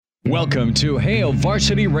Welcome to Hail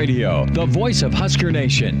Varsity Radio, the voice of Husker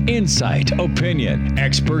Nation. Insight, opinion,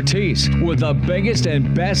 expertise, with the biggest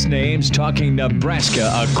and best names talking Nebraska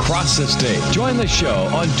across the state. Join the show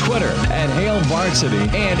on Twitter at Hail Varsity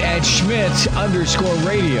and at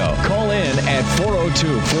Schmidt_radio. Call in at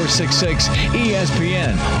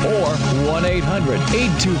 402-466-ESPN or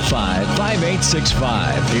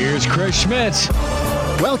 1-800-825-5865. Here's Chris Schmidt.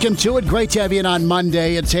 Welcome to it. Great to have you in on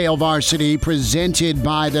Monday. It's Hail Varsity, presented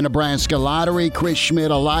by the Nebraska Lottery. Chris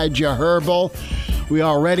Schmidt, Elijah Herbal. We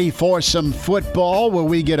are ready for some football. Will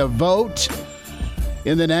we get a vote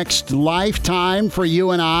in the next lifetime for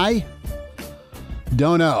you and I?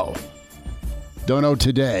 Don't know. Don't know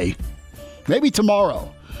today. Maybe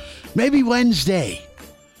tomorrow. Maybe Wednesday.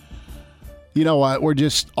 You know what? We're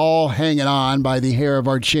just all hanging on by the hair of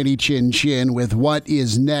our chinny chin chin with what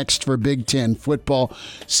is next for Big Ten football.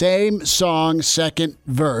 Same song, second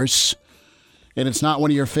verse. And it's not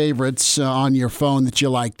one of your favorites on your phone that you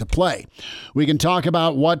like to play. We can talk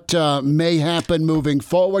about what may happen moving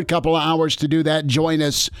forward. Couple of hours to do that. Join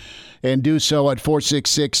us and do so at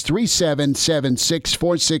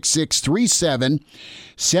 466-3776,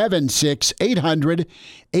 466-3776,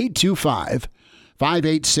 800-825-5865.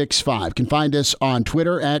 5865. Can find us on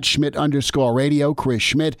Twitter at Schmidt_radio, Chris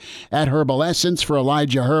Schmidt, at Herbal Essence for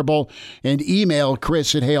Elijah Herbal, and email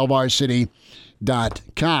Chris at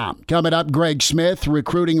HailVarsity.com. Coming up, Greg Smith,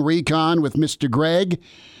 Recruiting Recon with Mr. Greg.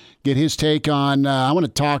 Get his take on, I want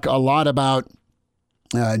to talk a lot about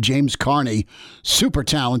James Carney, super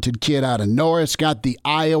talented kid out of Norris, got the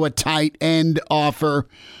Iowa tight end offer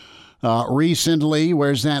recently.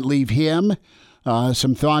 Where's that leave him?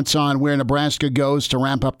 Some thoughts on where Nebraska goes to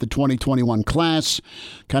ramp up the 2021 class.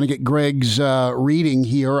 Kind of get Greg's reading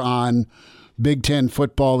here on Big Ten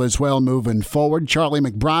football as well moving forward. Charlie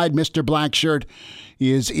McBride, Mr. Blackshirt,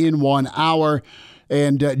 is in 1 hour.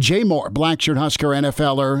 And Jay Moore, Blackshirt Husker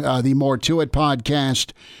NFLer, the More To It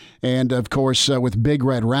podcast. And, of course, with Big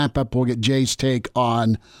Red Wrap-Up, we'll get Jay's take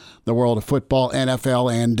on the world of football,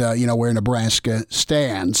 NFL, and, where Nebraska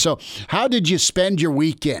stands. So how did you spend your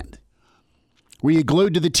weekend? Were you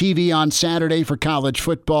glued to the TV on Saturday for college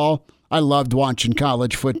football? I loved watching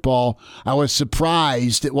college football. I was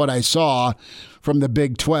surprised at what I saw from the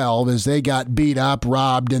Big 12 as they got beat up,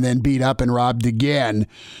 robbed, and then beat up and robbed again.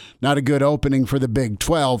 Not a good opening for the Big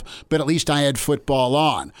 12, but at least I had football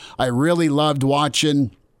on. I really loved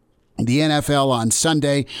watching the NFL on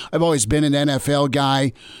Sunday. I've always been an NFL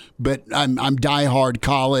guy, but I'm diehard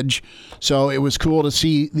college. So it was cool to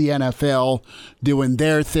see the NFL doing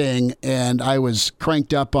their thing, and I was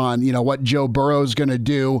cranked up on, what Joe Burrow's going to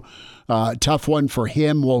do. Tough one for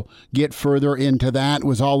him. We'll get further into that. It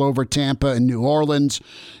was all over Tampa and New Orleans,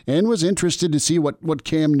 and was interested to see what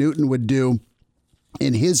Cam Newton would do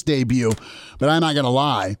in his debut. But I'm not going to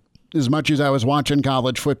lie. As much as I was watching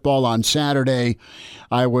college football on Saturday,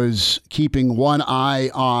 I was keeping one eye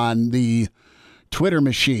on the Twitter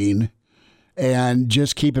machine and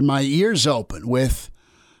just keeping my ears open with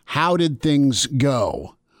how did things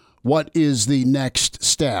go? What is the next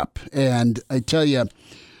step? And I tell you,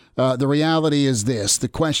 the reality is this. The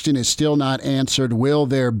question is still not answered. Will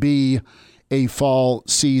there be a fall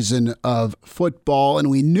season of football? And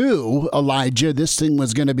we knew, Elijah, this thing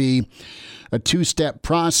was going to be a two-step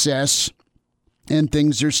process, and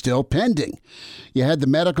things are still pending. You had the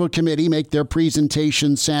medical committee make their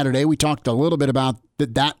presentation Saturday. We talked a little bit about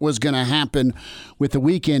that was going to happen with the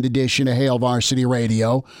weekend edition of Hail Varsity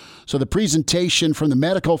Radio. So the presentation from the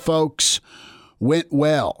medical folks went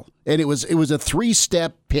well, and it was a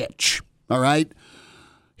three-step pitch, all right?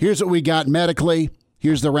 Here's what we got medically.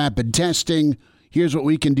 Here's the rapid testing. Here's what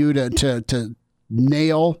we can do to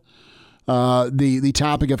nail the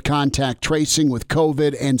topic of contact tracing with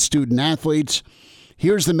COVID and student athletes.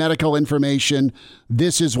 Here's the medical information.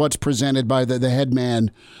 This is what's presented by the head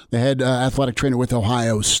athletic trainer with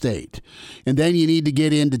Ohio State. And then you need to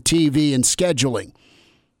get into TV and scheduling.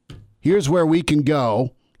 Here's where we can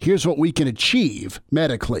go. Here's what we can achieve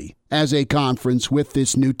medically as a conference with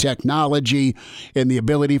this new technology and the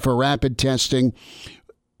ability for rapid testing.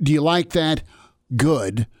 Do you like that?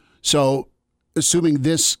 Good. So assuming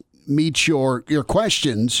this meets your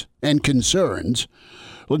questions and concerns,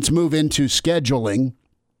 let's move into scheduling.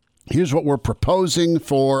 Here's what we're proposing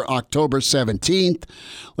for October 17th.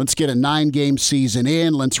 Let's get a 9-game season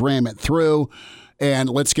in. Let's ram it through. And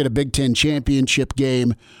let's get a Big Ten championship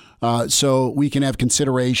game so we can have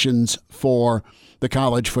considerations for the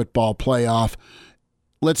college football playoff.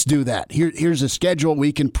 Let's do that. Here's a schedule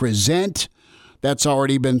we can present that's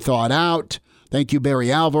already been thought out. Thank you,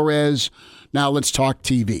 Barry Alvarez. Now let's talk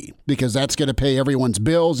TV, because that's going to pay everyone's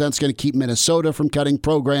bills. That's going to keep Minnesota from cutting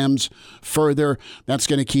programs further. That's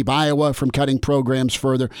going to keep Iowa from cutting programs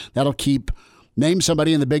further. That'll keep, name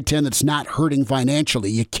somebody in the Big Ten that's not hurting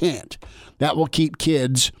financially. You can't. That will keep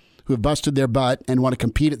kids who have busted their butt and want to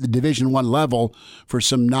compete at the Division I level for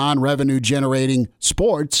some non-revenue generating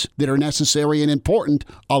sports that are necessary and important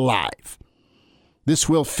alive. This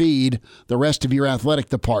will feed the rest of your athletic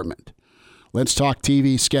department. Let's talk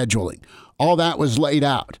TV scheduling. All that was laid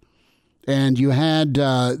out. And you had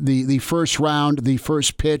the first round, the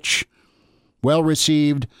first pitch, well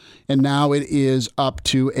received, and now it is up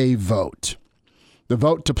to a vote. The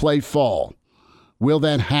vote to play fall. Will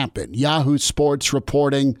that happen? Yahoo Sports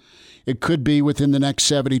reporting it could be within the next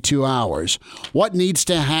 72 hours. What needs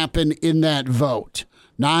to happen in that vote?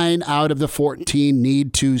 9 out of the 14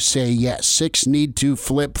 need to say yes. 6 need to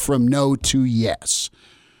flip from no to yes.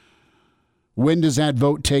 When does that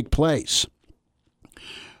vote take place?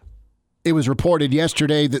 It was reported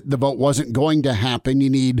yesterday that the vote wasn't going to happen.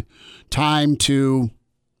 You need time to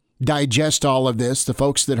digest all of this. The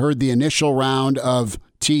folks that heard the initial round of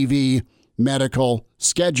TV, medical,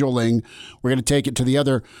 scheduling, we're going to take it to the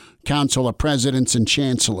other Council of Presidents and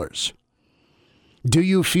Chancellors. Do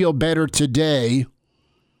you feel better today,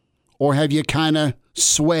 or have you kind of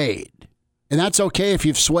swayed? And that's okay if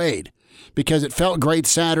you've swayed, because it felt great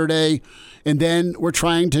Saturday. And then we're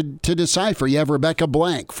trying to decipher. You have Rebecca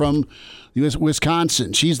Blank from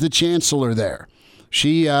Wisconsin. She's the chancellor there.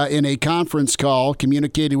 She, in a conference call,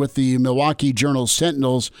 communicated with the Milwaukee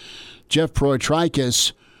Journal-Sentinel's Jeff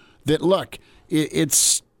Protrikis that, look,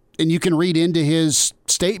 it's, and you can read into his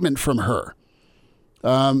statement from her.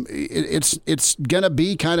 It's going to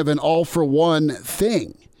be kind of an all-for-one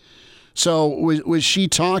thing. So was she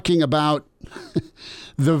talking about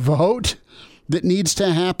the vote that needs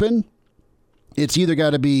to happen? It's either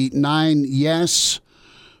got to be 9 yes,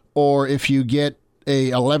 or if you get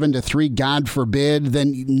a 11-3, God forbid,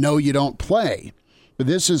 then no, you don't play. But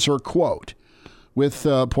this is her quote with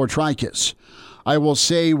Portrikis. I will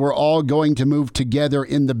say we're all going to move together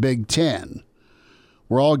in the Big Ten.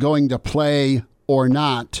 We're all going to play or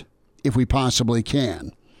not if we possibly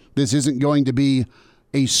can. This isn't going to be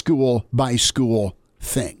a school-by-school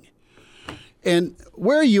thing. And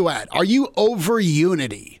where are you at? Are you over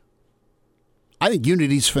unity? I think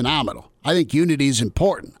unity's phenomenal. I think unity's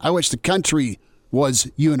important. I wish the country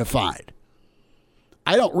was unified.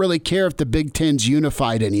 I don't really care if the Big Ten's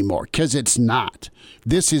unified anymore, because it's not.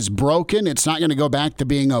 This is broken. It's not going to go back to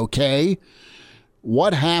being okay.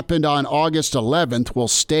 What happened on August 11th will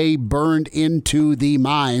stay burned into the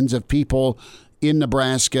minds of people in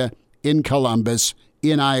Nebraska, in Columbus,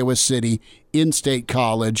 in Iowa City, in State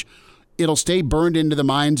College. It'll stay burned into the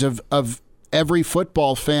minds of every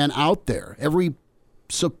football fan out there, every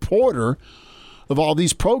supporter of all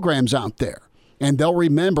these programs out there. And they'll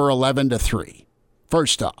remember 11-3.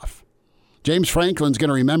 First off, James Franklin's going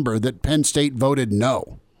to remember that Penn State voted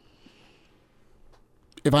no.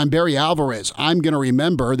 If I'm Barry Alvarez, I'm going to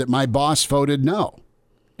remember that my boss voted no.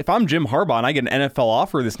 If I'm Jim Harbaugh and I get an NFL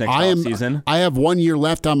offer this next offseason. I have 1 year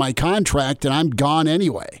left on my contract, and I'm gone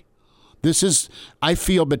anyway. I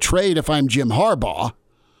feel betrayed if I'm Jim Harbaugh,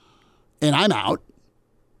 and I'm out.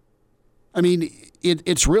 I mean,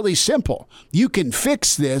 it's really simple. You can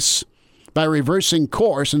fix this by reversing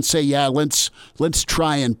course and say, yeah, let's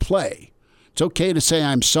try and play. It's okay to say,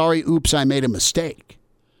 I'm sorry, oops, I made a mistake.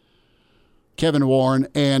 Kevin Warren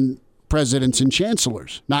and presidents and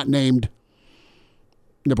chancellors, not named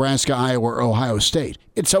Nebraska, Iowa, or Ohio State.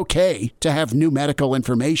 It's okay to have new medical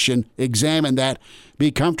information, examine that,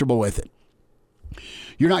 be comfortable with it.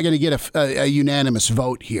 You're not going to get a unanimous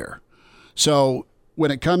vote here. So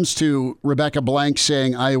when it comes to Rebecca Blank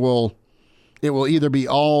saying, it will either be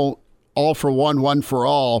all for one for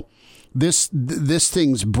all, this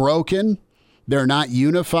thing's broken. They're not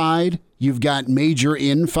unified. You've got major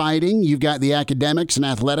infighting. You've got the academics and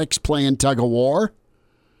athletics playing tug of war.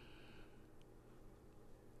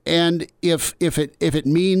 And if it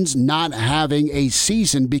means not having a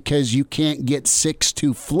season because you can't get 6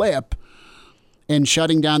 to flip and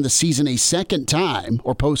shutting down the season a second time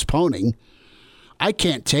or postponing, I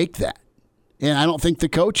can't take that. And I don't think the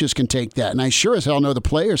coaches can take that. And I sure as hell know the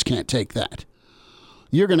players can't take that.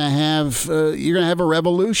 You're going to have a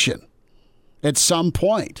revolution at some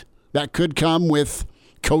point. That could come with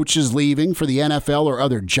coaches leaving for the NFL or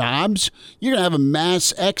other jobs. You're going to have a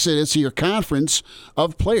mass exodus of your conference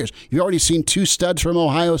of players. You've already seen 2 studs from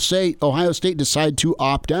Ohio State decide to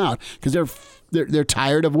opt out because they're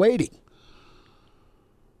tired of waiting.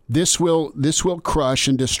 This will crush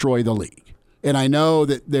and destroy the league. And I know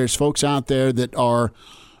that there's folks out there that are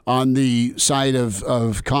on the side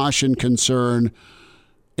of caution, concern,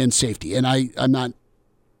 and safety. And I'm not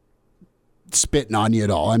spitting on you at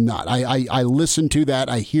all. I'm not. I listen to that.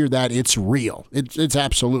 I hear that. It's real. It's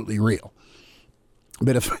absolutely real.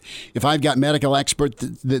 But if I've got medical experts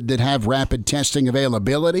that have rapid testing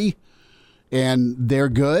availability and they're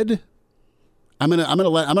good, I'm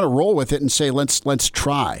gonna roll with it and say let's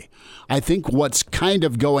try. I think what's kind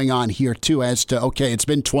of going on here too, as to okay, it's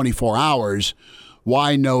been 24 hours,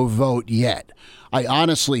 why no vote yet? I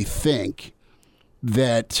honestly think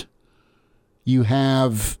that you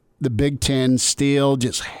have the Big Ten still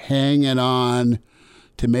just hanging on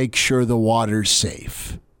to make sure the water's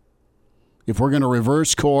safe. If we're going to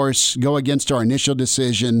reverse course, go against our initial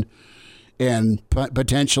decision, and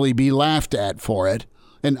potentially be laughed at for it,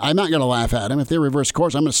 and I'm not going to laugh at them. If they reverse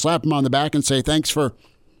course, I'm going to slap them on the back and say, thanks for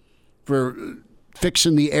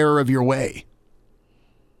fixing the error of your way.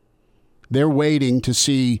 They're waiting to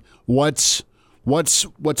see what's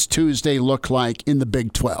Tuesday look like in the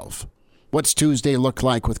Big 12. What's Tuesday look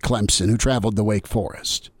like with Clemson, who traveled to Wake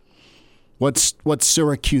Forest? What's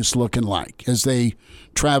Syracuse looking like as they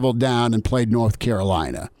traveled down and played North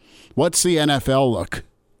Carolina? What's the NFL look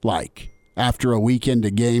like after a weekend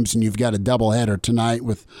of games and you've got a doubleheader tonight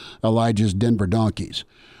with Elijah's Denver Donkeys?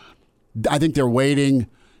 I think they're waiting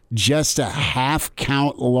just a half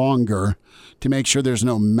count longer to make sure there's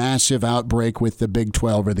no massive outbreak with the Big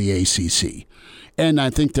 12 or the ACC. And I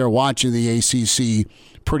think they're watching the ACC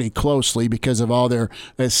pretty closely because of all their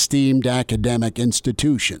esteemed academic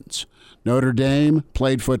institutions. Notre Dame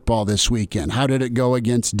played football this weekend. How did it go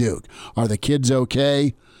against Duke? Are the kids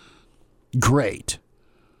okay? Great.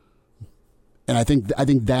 And I think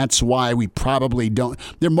that's why we probably don't.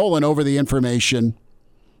 They're mulling over the information.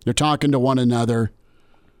 They're talking to one another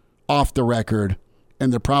off the record,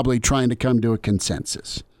 and they're probably trying to come to a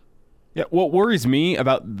consensus. Yeah, what worries me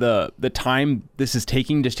about the time this is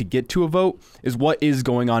taking just to get to a vote is what is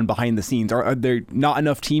going on behind the scenes. Are there not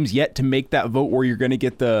enough teams yet to make that vote where you're going to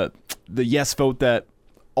get the yes vote that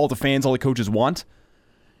all the fans, all the coaches want?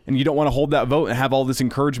 And you don't want to hold that vote and have all this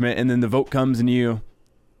encouragement, and then the vote comes and you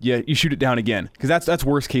shoot it down again, because that's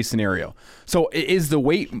worst case scenario. So is the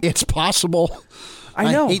wait? It's possible.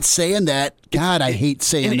 I know. I hate saying that. God, I hate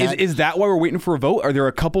saying that. Is that why we're waiting for a vote? Are there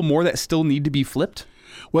a couple more that still need to be flipped?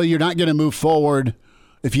 Well, you're not going to move forward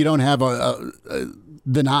if you don't have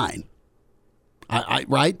the 9.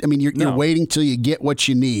 Right? I mean, you're waiting till you get what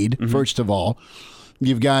you need, first of all.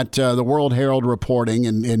 You've got the World Herald reporting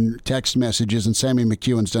and text messages, and Sammy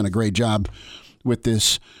McEwen's done a great job with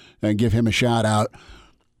this, and give him a shout out.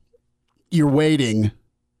 You're waiting,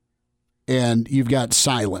 and you've got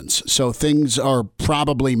silence. So things are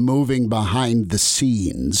probably moving behind the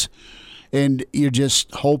scenes. And you're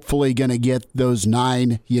just hopefully going to get those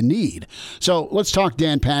 9 you need. So let's talk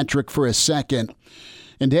Dan Patrick for a second.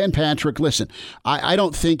 And Dan Patrick, listen, I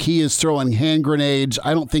don't think he is throwing hand grenades.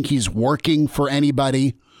 I don't think he's working for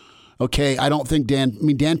anybody. Okay, I don't think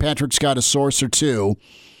Dan Patrick's got a source or two,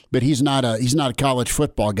 but he's not a college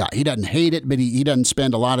football guy. He doesn't hate it, but he doesn't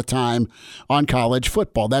spend a lot of time on college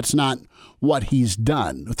football. That's not what he's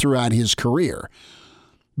done throughout his career.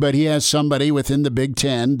 But he has somebody within the Big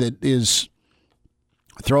Ten that is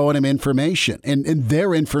throwing him information. And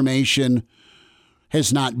their information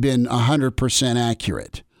has not been 100%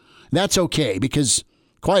 accurate. That's okay, because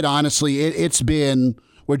quite honestly, it's been,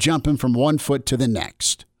 we're jumping from one foot to the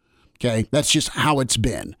next. Okay? That's just how it's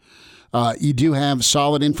been. You do have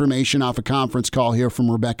solid information off a conference call here from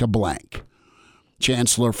Rebecca Blank,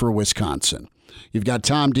 Chancellor for Wisconsin. You've got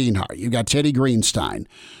Tom Dienhart. You've got Teddy Greenstein.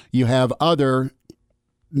 You have other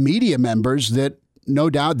media members that no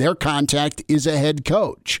doubt their contact is a head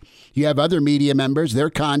coach. You have other media members, their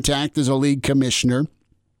contact is a league commissioner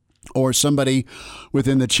or somebody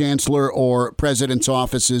within the chancellor or president's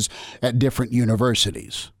offices at different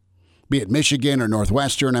universities, be it Michigan or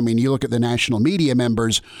Northwestern. I mean, you look at the national media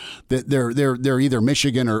members, that they're either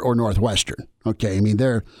Michigan or Northwestern. Okay, I mean,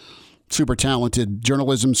 they're super talented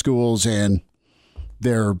journalism schools, and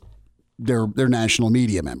they're national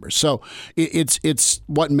media members. So it's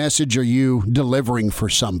what message are you delivering for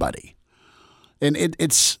somebody? And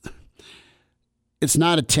it's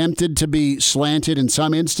not attempted to be slanted in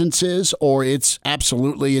some instances, or it's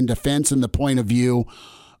absolutely in defense in the point of view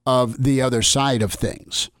of the other side of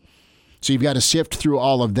things. So you've got to sift through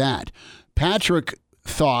all of that. Patrick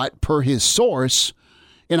thought, per his source,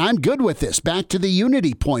 and I'm good with this, back to the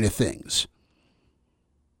unity point of things,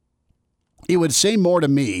 it would say more to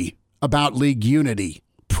me about league unity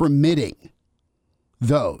permitting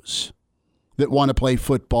those that want to play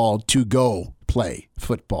football to go play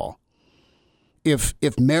football. If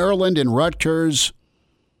Maryland and Rutgers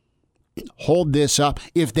hold this up.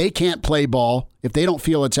 If they can't play ball, if they don't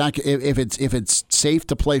feel if it's safe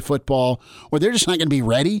to play football, or they're just not going to be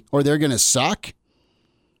ready, or they're going to suck,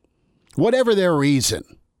 whatever their reason,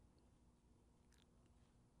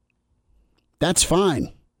 that's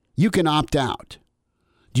fine. You can opt out.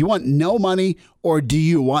 Do you want no money, or do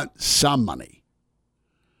you want some money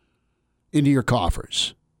into your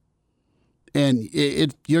coffers? And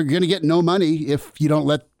you're going to get no money if you don't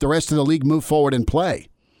let the rest of the league move forward and play.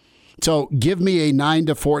 So give me a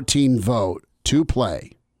 9-14 vote to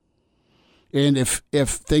play. And if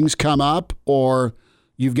things come up, or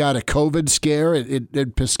you've got a COVID scare at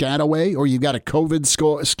Piscataway, or you've got a COVID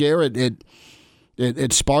scare at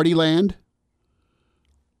Spartyland,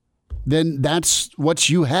 then that's what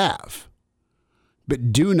you have.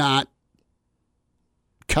 But do not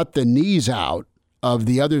cut the knees out of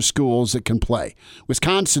the other schools that can play.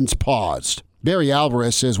 Wisconsin's paused. Barry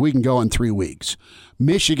Alvarez says we can go in 3 weeks.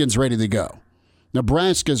 Michigan's ready to go.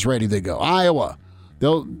 Nebraska's ready to go. Iowa,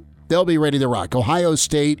 they'll be ready to rock. Ohio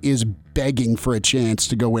State is begging for a chance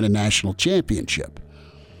to go win a national championship.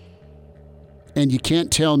 And you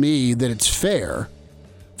can't tell me that it's fair.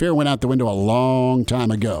 Fair went out the window a long time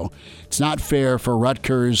ago. It's not fair for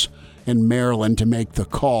Rutgers and Maryland to make the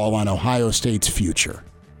call on Ohio State's future,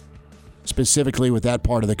 specifically with that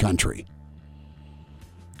part of the country.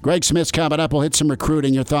 Greg Smith's coming up. We'll hit some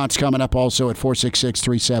recruiting. Your thoughts coming up also at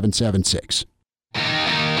 466-3776.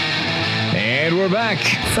 And we're back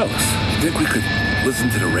Fellas, think we could listen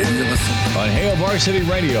to the radio listen? on Hail Varsity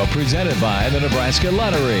Radio, presented by the Nebraska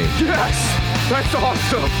Lottery. Yes! That's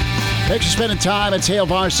awesome! Thanks for spending time. It's Hail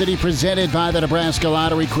Varsity, presented by the Nebraska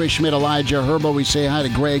Lottery. Chris Schmidt, Elijah Herbo. We say hi to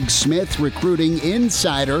Greg Smith, recruiting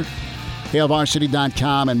insider,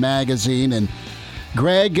 HailVarsity.com and magazine. And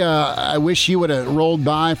Greg, I wish you would have rolled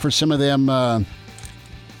by for some of them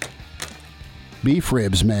beef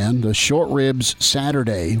ribs, man. The short ribs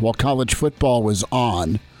Saturday while college football was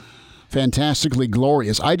on. Fantastically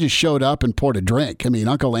glorious. I just showed up and poured a drink. I mean,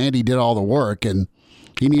 Uncle Andy did all the work, and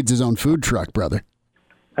he needs his own food truck, brother.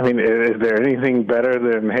 I mean, is there anything better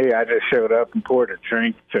than, hey, I just showed up and poured a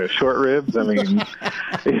drink to short ribs? I mean,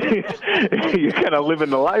 you're kind of living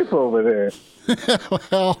the life over there.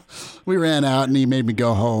 Well, we ran out and he made me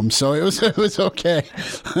go home, so it was okay.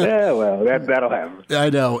 Yeah, well, that'll happen. I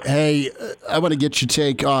know. Hey, I want to get your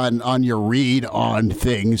take on your read on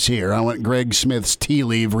things here. I want Greg Smith's tea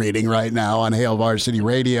leaf reading right now on Hail Varsity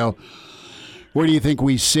Radio. Where do you think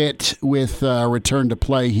we sit with return to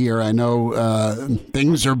play here? I know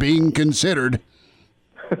things are being considered.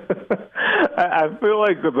 I feel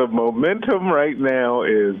like the momentum right now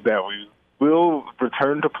is that we will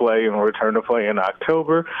return to play and return to play in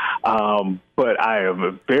October. But I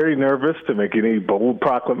am very nervous to make any bold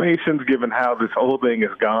proclamations given how this whole thing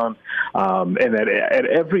has gone. And at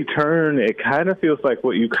every turn, it kind of feels like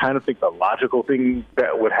what you kind of think the logical thing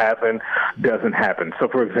that would happen doesn't happen. So,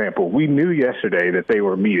 for example, we knew yesterday that they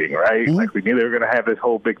were meeting, right? Mm-hmm. Like we knew they were going to have this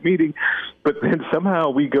whole big meeting. But then somehow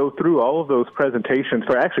we go through all of those presentations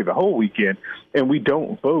for actually the whole weekend, and we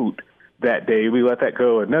don't vote that day. We let that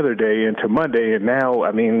go another day into Monday, and now,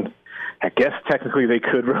 I mean, I guess technically they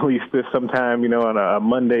could release this sometime, on a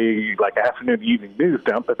Monday, like afternoon, evening news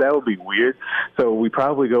dump, but that would be weird. So we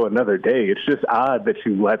probably go another day. It's just odd that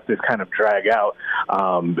you let this kind of drag out.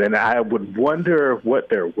 And I would wonder what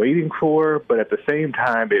they're waiting for, but at the same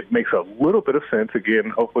time, it makes a little bit of sense,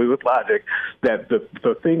 again, hopefully with logic, that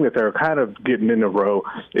the thing that they're kind of getting in a row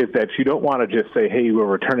is that you don't want to just say, hey, we're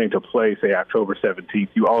returning to play, say, October 17th.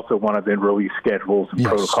 You also want to then release schedules and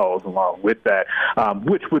protocols along with that,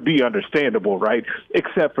 which would be understandable, right?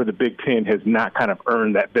 Except for the Big Ten has not kind of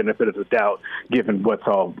earned that benefit of the doubt given what's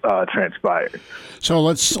all transpired. So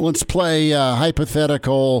let's play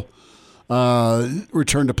hypothetical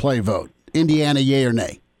return to play vote. Indiana, yay or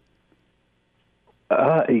nay?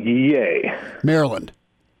 Yay. Maryland?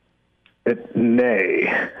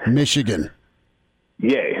 Nay. Michigan?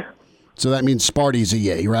 Yay. So that means Sparty's a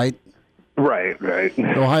yay, right? Right.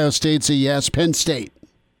 Ohio State's a yes. Penn State?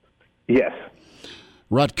 Yes.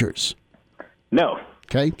 Rutgers? No.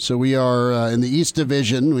 Okay, so we are in the East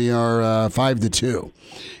Division. We are 5-2.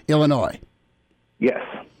 Illinois? Yes.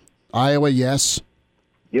 Iowa, yes.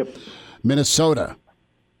 Yep. Minnesota?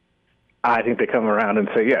 I think they come around and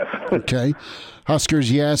say yes. Okay. Huskers,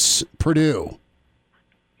 yes. Purdue?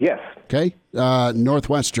 Yes. Okay.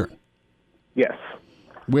 Northwestern? Yes.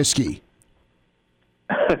 Whiskey?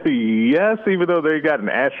 Yes, even though they got an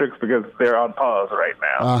asterisk because they're on pause right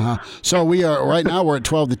now. So we are right now. We're at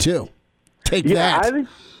 12-2. Take that.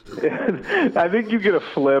 I think you get a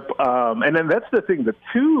flip, and then that's the thing. The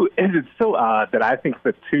two, and it's so odd that I think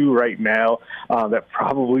the two right now that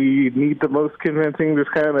probably need the most convincing,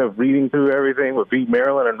 just kind of reading through everything, would be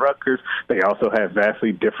Maryland and Rutgers. They also have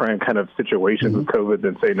vastly different kind of situations with COVID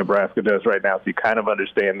than, say, Nebraska does right now, so you kind of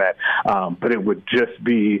understand that. But it would just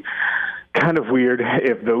be kind of weird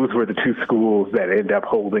if those were the two schools that end up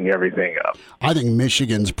holding everything up. I think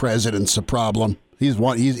Michigan's president's a problem. He's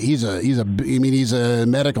a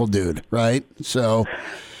medical dude, right? So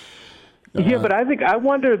yeah, but I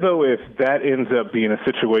wonder though if that ends up being a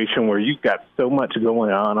situation where you've got so much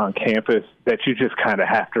going on campus that you just kind of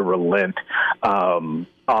have to relent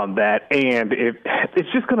on that, and it's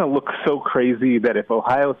just going to look so crazy that if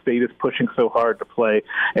Ohio State is pushing so hard to play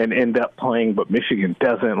and end up playing, but Michigan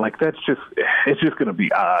doesn't, like it's just going to be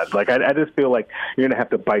odd. Like I just feel like you're going to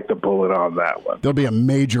have to bite the bullet on that one. There'll be a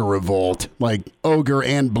major revolt. Like Ogre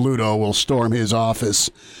and Bluto will storm his office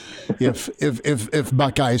if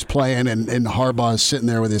Buckeye's playing and Harbaugh's sitting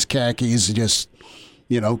there with his khakis, just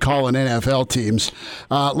calling NFL teams.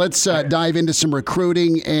 Let's dive into some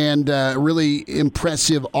recruiting, and really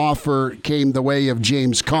impressive offer came the way of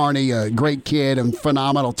James Carney, a great kid and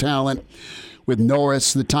phenomenal talent with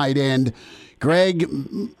Norris, the tight end. Greg,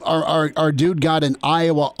 our dude got an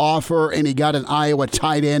Iowa offer, and he got an Iowa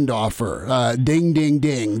tight end offer. Ding, ding,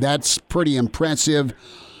 ding. That's pretty impressive.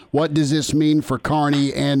 What does this mean for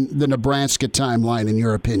Carney and the Nebraska timeline, in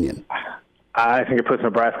your opinion? I think it puts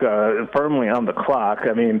Nebraska firmly on the clock.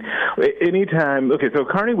 I mean, anytime. Okay, so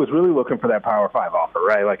Carney was really looking for that Power 5 offer,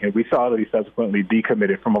 right? Like, we saw that he subsequently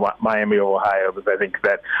decommitted from Miami of Ohio, but I think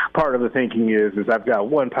that part of the thinking is I've got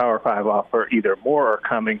one Power 5 offer, either more are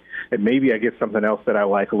coming, and maybe I get something else that I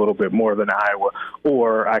like a little bit more than Iowa,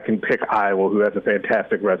 or I can pick Iowa, who has a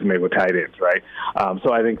fantastic resume with tight ends, right?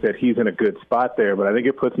 So I think that he's in a good spot there, but I think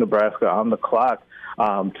it puts Nebraska on the clock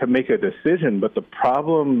to make a decision. But the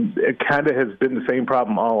problem, it kind of has been the same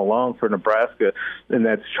problem all along for Nebraska, and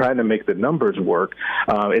that's trying to make the numbers work.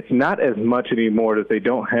 It's not as much anymore that they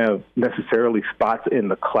don't have necessarily spots in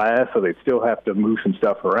the class, so they still have to move some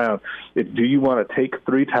stuff around. Do you want to take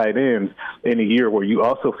 3 tight ends in a year where you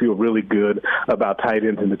also feel really good about tight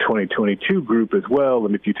ends in the 2022 group as well?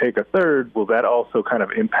 And if you take a third, will that also kind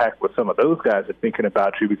of impact what some of those guys are thinking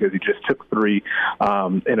about you, because you just took 3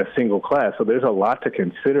 in a single class? So there's a lot to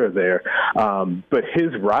consider there. But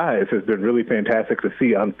his rise has been really fantastic to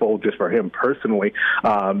see unfold just for him personally.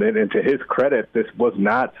 And to his credit, this was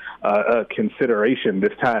not a consideration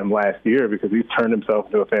this time last year, because he's turned himself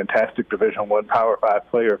into a fantastic Division I Power 5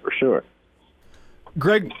 player for sure.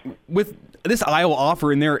 Greg, with this Iowa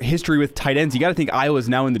offer and their history with tight ends, you got to think Iowa's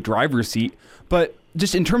now in the driver's seat. But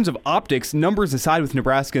just in terms of optics, numbers aside with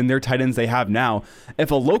Nebraska and their tight ends they have now,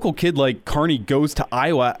 if a local kid like Carney goes to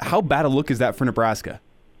Iowa, how bad a look is that for Nebraska?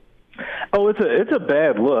 Oh, it's a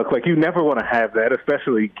bad look. Like, you never want to have that,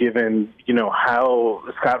 especially given, how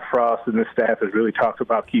Scott Frost and the staff has really talked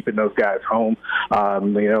about keeping those guys home.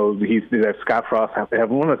 Scott Frost, I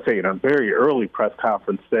want to say in a very early press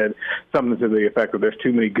conference, said something to the effect of there's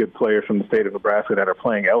too many good players from the state of Nebraska that are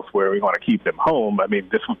playing elsewhere. We want to keep them home. I mean,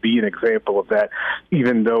 this would be an example of that,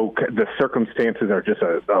 even though the circumstances are just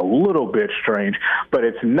a little bit strange, but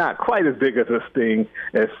it's not quite as big as a sting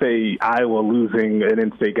as, say, Iowa losing an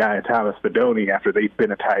in-state guy, Thomas Fedoni, after they've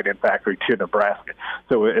been a tight end factory to Nebraska.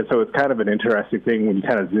 So it's kind of an interesting thing when you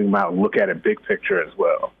kind of zoom out and look at it big picture as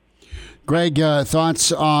well. Greg,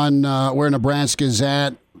 thoughts on where Nebraska's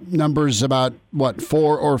at? Numbers about,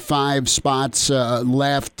 4 or 5 spots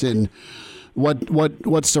left, and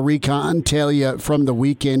what's the recon tell you from the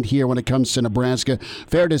weekend here when it comes to Nebraska?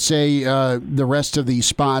 Fair to say the rest of these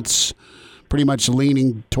spots pretty much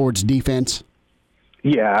leaning towards defense?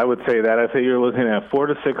 Yeah, I would say that. I'd say you're looking at 4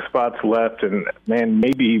 to 6 spots left, and man,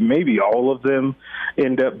 maybe all of them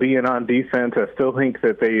end up being on defense. I still think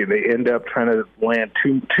that they end up trying to land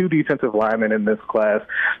two defensive linemen in this class.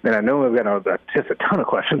 And I know I've got just a ton of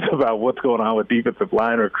questions about what's going on with defensive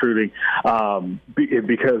line recruiting,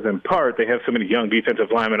 because in part they have so many young defensive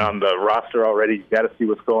linemen on the roster already. You've got to see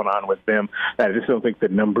what's going on with them. I just don't think the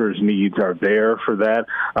numbers needs are there for that,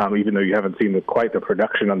 even though you haven't seen quite the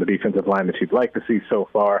production on the defensive line that you'd like to see so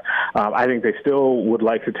far. I think they still would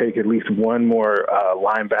like to take at least one more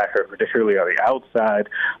linebacker, particularly on the outside.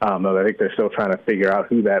 Though I think they're still trying to figure out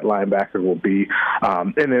who that linebacker will be.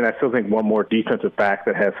 And then I still think one more defensive back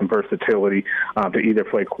that has some versatility to either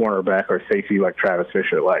play cornerback or safety like Travis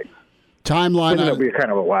Fisher likes. Timeline. That'll be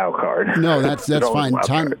kind of a wild card. No, that's fine.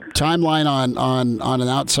 Timeline on an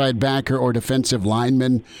outside backer or defensive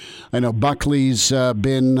lineman. I know Buckley's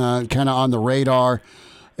been kind of on the radar.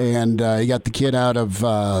 And you got the kid out of,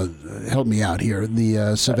 help me out here,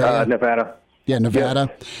 the Savannah? Nevada. Yeah, Nevada.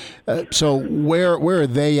 So where are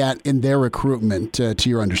they at in their recruitment, to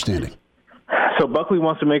your understanding? So Buckley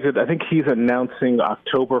wants to make it, I think he's announcing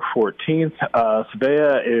October 14th.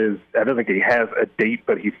 Savea is, I don't think he has a date,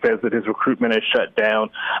 but he says that his recruitment is shut down.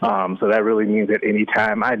 So that really means at any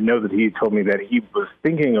time. I know that he told me that he was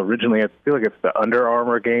thinking originally, I feel like it's the Under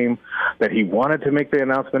Armour game that he wanted to make the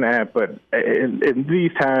announcement at, but in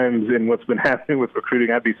these times and what's been happening with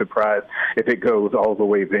recruiting, I'd be surprised if it goes all the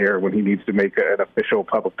way there when he needs to make an official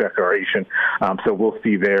public declaration. So we'll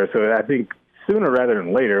see there. So I think sooner rather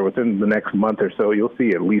than later, within the next month or so, you'll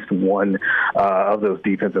see at least one of those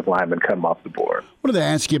defensive linemen come off the board. I wanted to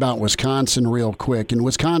ask you about Wisconsin real quick. And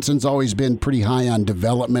Wisconsin's always been pretty high on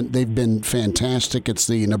development. They've been fantastic. It's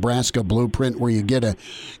the Nebraska blueprint where you get a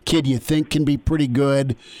kid you think can be pretty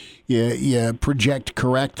good. You project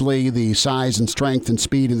correctly the size and strength and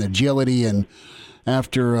speed and agility. And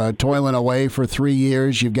after toiling away for 3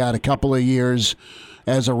 years, you've got a couple of years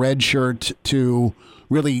as a redshirt to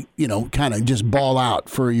really, kind of just ball out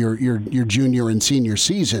for your junior and senior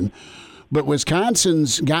season. But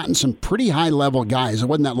Wisconsin's gotten some pretty high-level guys. It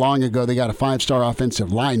wasn't that long ago they got a 5-star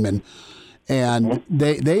offensive lineman, and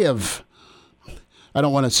they have, I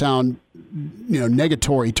don't want to sound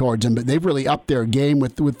negatory towards them, but they've really upped their game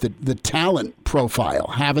with the talent profile,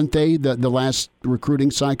 haven't they, the last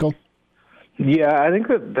recruiting cycle? Yeah, I think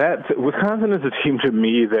that Wisconsin is a team to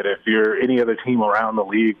me that if you're any other team around the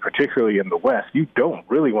league, particularly in the West, you don't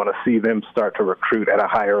really want to see them start to recruit at a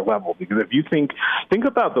higher level. Because if you think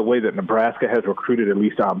about the way that Nebraska has recruited, at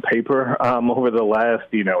least on paper, over the last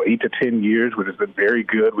 8 to 10 years, which has been very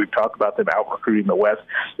good. We've talked about them out recruiting the West.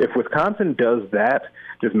 If Wisconsin does that,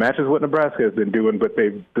 just matches what Nebraska has been doing, but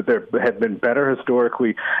they have been better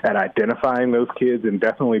historically at identifying those kids and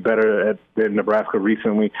definitely better than Nebraska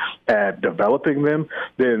recently at developing them,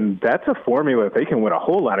 then that's a formula they can win a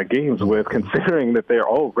whole lot of games with, considering that they're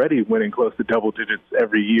already winning close to double digits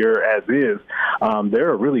every year as is.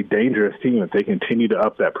 They're a really dangerous team if they continue to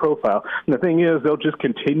up that profile. And the thing is, they'll just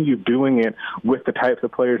continue doing it with the types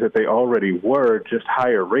of players that they already were, just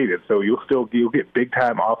higher rated. So you'll get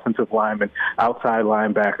big-time offensive linemen, outside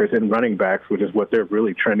linebackers, and running backs, which is what they're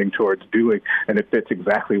really trending towards doing, and it fits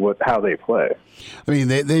exactly how they play. I mean,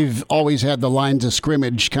 they've always had the lines of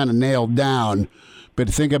scrimmage kind of nailed down, but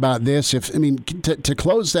think about this: to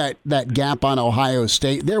close that gap on Ohio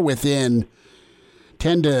State, they're within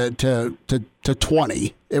 10 to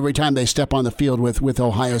 20 every time they step on the field with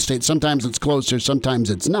Ohio State. Sometimes it's closer, sometimes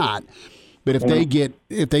it's not. But if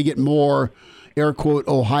they get more air quote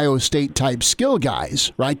Ohio State type skill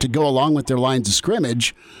guys, right, to go along with their lines of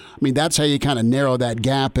scrimmage, that's how you kind of narrow that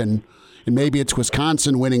gap. And maybe it's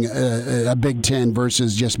Wisconsin winning a Big Ten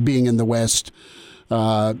versus just being in the West,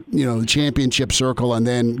 the championship circle and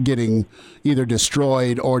then getting either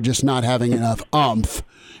destroyed or just not having enough oomph,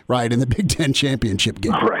 right, in the Big Ten championship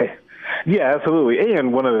game. Right. Yeah, absolutely.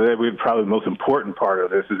 And one of probably the most important part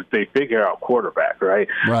of this is they figure out quarterback, right?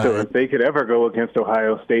 So if they could ever go against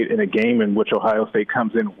Ohio State in a game in which Ohio State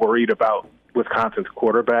comes in worried about Wisconsin's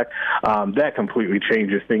quarterback, that completely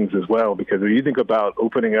changes things as well, because if you think about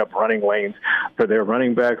opening up running lanes for their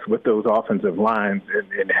running backs with those offensive lines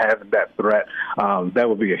and having that threat, that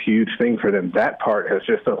would be a huge thing for them. That part has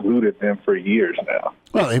just eluded them for years now.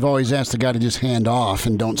 Well, they've always asked the guy to just hand off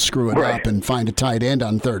and don't screw it up and find a tight end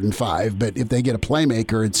on 3rd and 5. But if they get a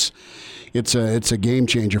playmaker, it's a game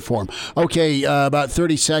changer for them. Okay, about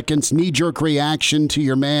 30 seconds. Knee-jerk reaction to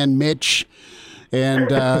your man Mitch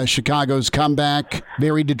and Chicago's comeback.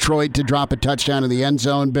 Very Detroit to drop a touchdown in the end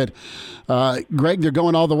zone. But, Greg, they're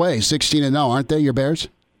going all the way, 16-0, aren't they, your Bears?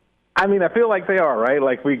 I feel like they are, right?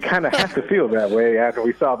 Like, we kind of have to feel that way after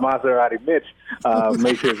we saw Maserati Mitch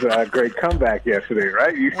make his great comeback yesterday,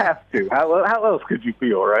 right? You have to. How else could you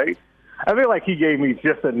feel, right? I feel like he gave me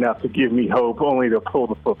just enough to give me hope, only to pull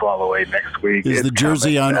the football away next week. Is the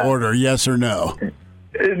jersey on order, yes or no?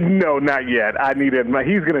 No, not yet. He's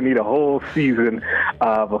going to need a whole season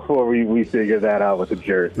before we figure that out with the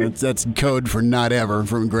jersey. That's code for not ever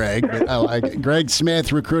from Greg. But I like it. Greg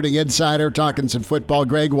Smith, recruiting insider, talking some football.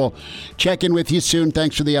 Greg, we'll check in with you soon.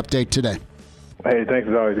 Thanks for the update today. Hey, thanks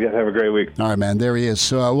as always. You guys have a great week. All right, man. There he is.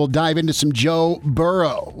 So we'll dive into some Joe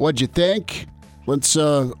Burrow. What'd you think? Let's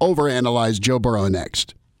overanalyze Joe Burrow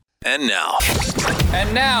next. And now,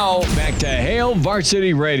 back to Hail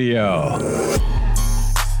Varsity Radio.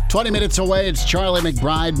 20 minutes away, it's Charlie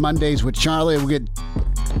McBride. Mondays with Charlie. We'll get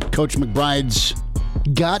Coach McBride's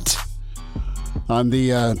gut on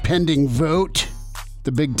the pending vote.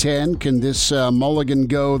 The Big Ten. Can this mulligan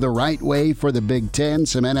go the right way for the Big Ten?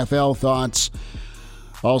 Some NFL thoughts.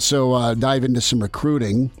 Also, dive into some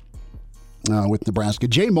recruiting with Nebraska.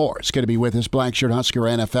 Jay Moore is going to be with us, Blackshirt Husker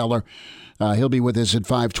NFLer. He'll be with us at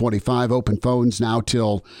 5:25. Open phones now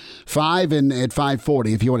till 5 and at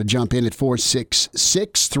 5:40. If you want to jump in at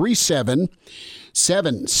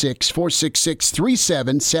 466-3776,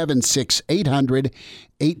 466-3776,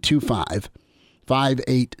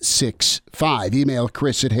 800-825-5865. Email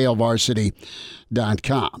Chris at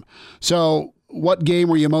HaleVarsity.com. So, what game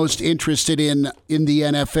were you most interested in the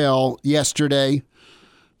NFL yesterday?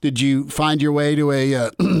 Did you find your way to a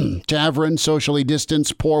tavern, socially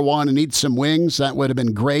distanced, pour one, and eat some wings? That would have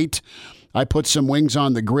been great. I put some wings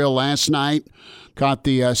on the grill last night. Caught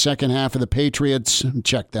the second half of the Patriots.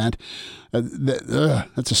 Check that.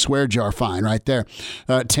 That's a swear jar fine right there.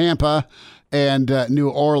 Tampa and New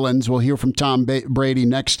Orleans. We'll hear from Tom Brady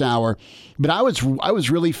next hour. But I was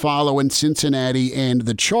really following Cincinnati and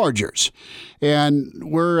the Chargers, and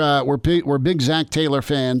we're big Zach Taylor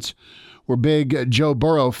fans. We're big Joe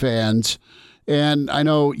Burrow fans, and I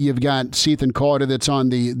know you've got Ethan Carter that's on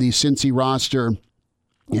the Cincy roster,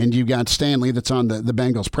 and you've got Stanley that's on the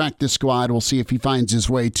Bengals practice squad. We'll see if he finds his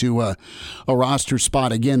way to a roster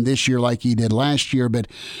spot again this year like he did last year. But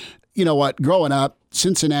you know what? Growing up,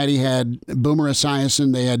 Cincinnati had Boomer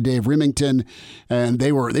Esiason, they had Dave Remington, and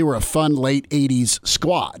they were a fun late 80s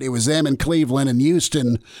squad. It was them and Cleveland and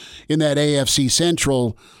Houston in that AFC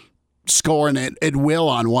Central scoring at will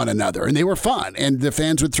on one another, and they were fun, and the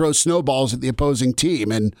fans would throw snowballs at the opposing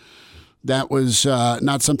team, and that was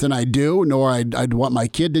not something I do, nor I'd want my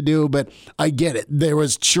kid to do, but I get it.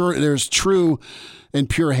 There's true and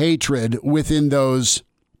pure hatred within those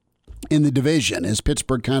in the division as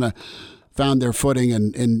Pittsburgh kind of found their footing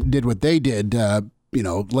and did what they did, late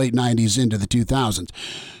 90s into the 2000s.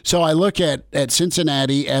 So I look at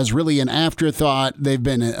Cincinnati as really an afterthought. They've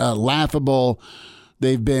been laughable.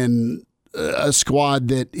 They've been a squad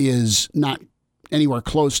that is not anywhere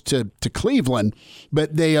close to Cleveland,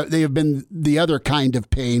 but they have been the other kind of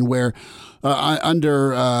pain where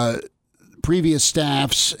under previous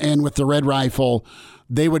staffs and with the Red Rifle,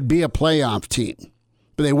 they would be a playoff team,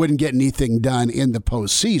 but they wouldn't get anything done in the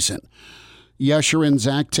postseason. Yusher and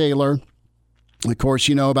Zach Taylor, of course,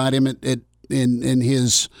 you know about him in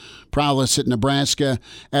his prowess at Nebraska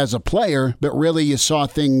as a player, but really you saw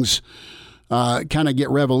things kind of get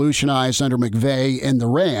revolutionized under McVay and the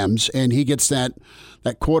Rams, and he gets that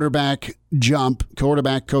quarterback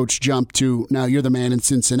coach jump to now you're the man in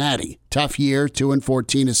Cincinnati. Tough year,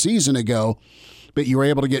 2-14 a season ago, but you were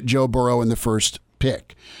able to get Joe Burrow in the first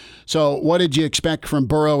pick. So what did you expect from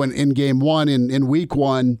Burrow in game one, in week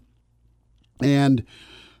one? And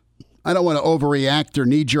I don't want to overreact or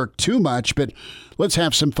knee-jerk too much, but let's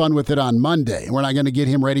have some fun with it on Monday. We're not going to get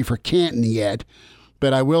him ready for Canton yet.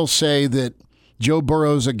 But I will say that Joe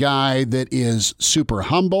Burrow's a guy that is super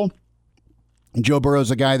humble. Joe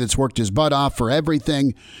Burrow's a guy that's worked his butt off for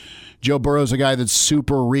everything. Joe Burrow's a guy that's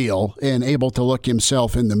super real and able to look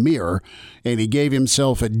himself in the mirror. And he gave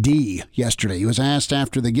himself a D yesterday. He was asked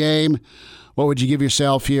after the game, what would you give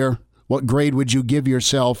yourself here? What grade would you give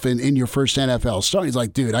yourself in your first NFL start? He's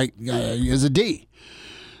like, dude, it's a D.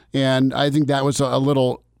 And I think that was a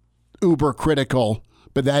little uber critical.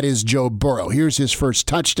 But that is Joe Burrow. Here's his first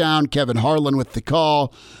touchdown. Kevin Harlan with the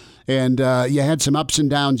call. And you had some ups and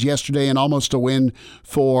downs yesterday and almost a win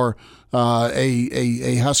for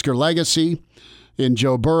a Husker legacy in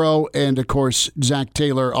Joe Burrow. And, of course, Zach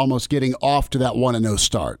Taylor almost getting off to that 1-0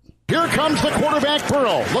 start. Here comes the quarterback,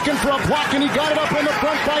 Burrow, looking for a block, and he got it up in the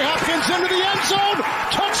front by Hopkins into the end zone.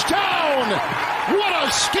 Touchdown! What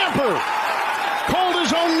a scamper! Called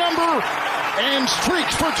his own number and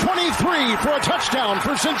streaks for 23 for a touchdown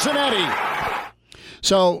for Cincinnati.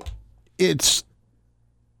 So it's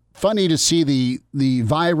funny to see the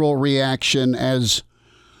viral reaction as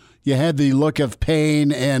you had the look of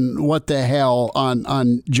pain and what the hell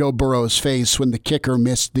on Joe Burrow's face when the kicker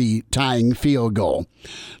missed the tying field goal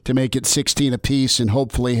to make it 16 apiece and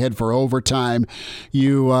hopefully head for overtime.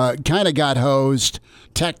 You kind of got hosed.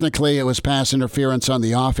 Technically, it was pass interference on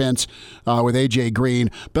the offense with A.J.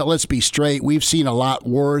 Green. But let's be straight. We've seen a lot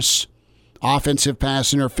worse offensive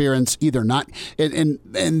pass interference, either not. And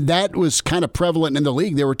that was kind of prevalent in the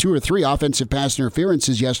league. There were 2 or 3 offensive pass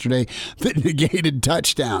interferences yesterday that negated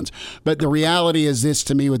touchdowns. But the reality is this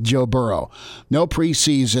to me with Joe Burrow. No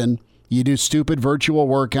preseason. You do stupid virtual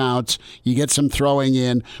workouts. You get some throwing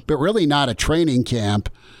in, but really not a training camp.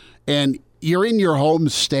 And you're in your home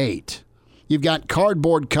state. You've got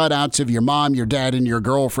cardboard cutouts of your mom, your dad, and your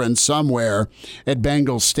girlfriend somewhere at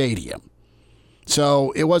Bengals Stadium.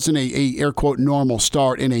 So it wasn't a air quote normal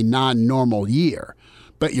start in a non-normal year,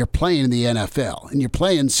 but you're playing in the NFL and you're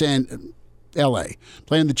playing L.A.,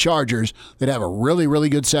 playing the Chargers that have a really, really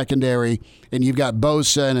good secondary, and you've got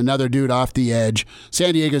Bosa and another dude off the edge.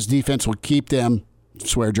 San Diego's defense will keep them,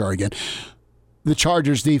 swear jar again, the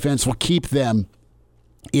Chargers' defense will keep them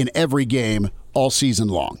in every game all season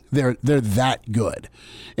long. They're that good.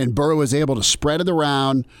 And Burrow was able to spread it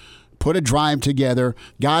around, put a drive together,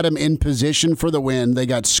 got him in position for the win. They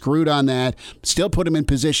got screwed on that, still put him in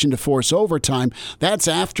position to force overtime. That's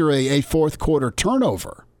after a fourth quarter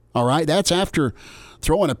turnover, all right? That's after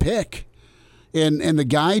throwing a pick. And the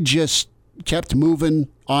guy just kept moving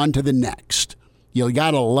on to the next. You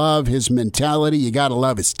got to love his mentality. You got to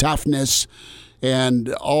love his toughness.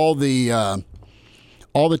 And all the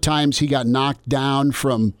times he got knocked down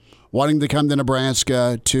from wanting to come to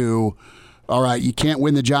Nebraska to, all right, you can't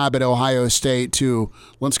win the job at Ohio State, to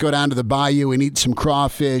let's go down to the bayou and eat some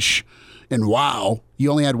crawfish. And wow, you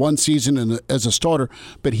only had one season as a starter.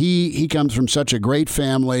 But he comes from such a great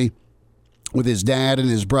family with his dad and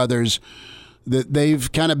his brothers that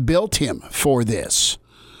they've kind of built him for this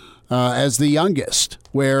as the youngest,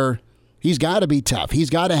 where he's got to be tough. He's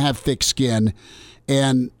got to have thick skin.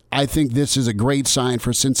 And I think this is a great sign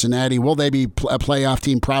for Cincinnati. Will they be a playoff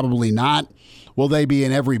team? Probably not. Will they be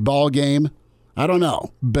in every ball game? I don't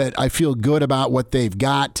know. But I feel good about what they've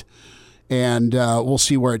got. And we'll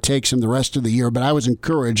see where it takes them the rest of the year. But I was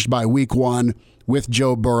encouraged by week one with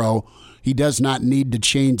Joe Burrow. He does not need to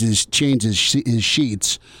change his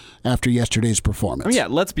sheets after yesterday's performance. I mean, yeah,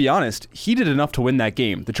 let's be honest. He did enough to win that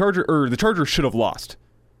game. The Chargers should have lost.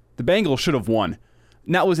 The Bengals should have won.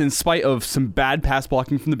 And that was in spite of some bad pass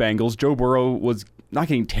blocking from the Bengals. Joe Burrow was not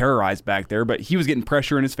getting terrorized back there, but he was getting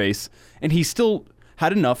pressure in his face, and he still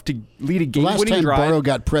had enough to lead a game-winning drive. The last time Burrow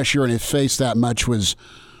got pressure in his face that much was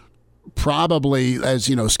probably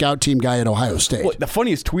as, scout team guy at Ohio State. Well, the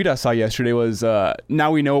funniest tweet I saw yesterday was,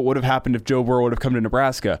 now we know what would have happened if Joe Burrow would have come to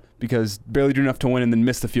Nebraska, because barely did enough to win and then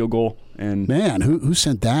missed the field goal. And man, who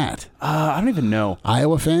sent that? I don't even know.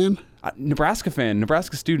 Iowa fan? Nebraska fan,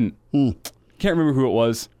 Nebraska student. Can't remember who it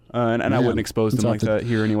was, and I wouldn't expose them like that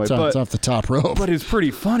here anyway. It's off the top rope. But it's pretty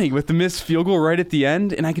funny with the missed field goal right at the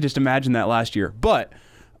end, and I could just imagine that last year. But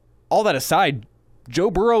all that aside, Joe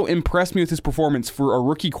Burrow impressed me with his performance for a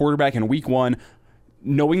rookie quarterback in week one.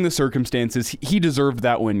 Knowing the circumstances, he deserved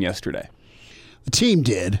that win yesterday. The team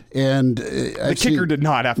did, and the kicker did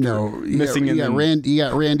not after missing. You got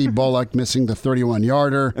Randy Bullock missing the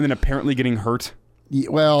 31-yarder, and then apparently getting hurt.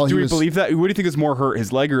 Well, do we believe that? What do you think is more hurt,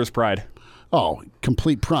 his leg or his pride? Oh,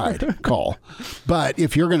 complete pride call. But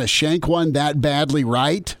if you're going to shank one that badly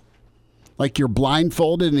right, like you're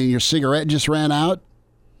blindfolded and your cigarette just ran out,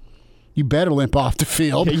 you better limp off the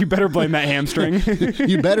field. Yeah, you better blame that hamstring.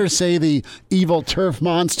 You better say the evil turf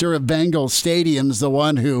monster of Bengals Stadium's the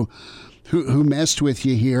one who messed with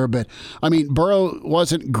you here. But, I mean, Burrow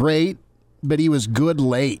wasn't great, but he was good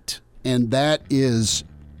late. And that is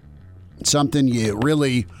something you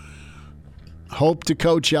really hope to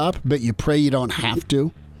coach up, but you pray you don't have to.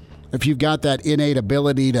 If you've got that innate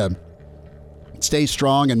ability to stay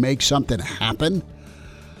strong and make something happen,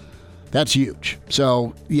 that's huge.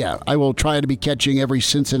 So, yeah, I will try to be catching every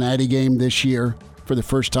Cincinnati game this year for the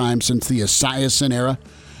first time since the Esiason era.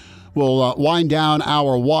 We'll wind down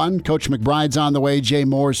hour one. Coach McBride's on the way. Jay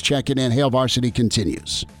Moore's checking in. Hail Varsity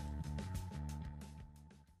continues.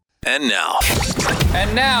 And now,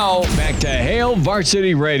 back to Hail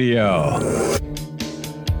Varsity Radio.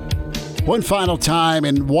 One final time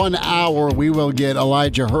in 1 hour, we will get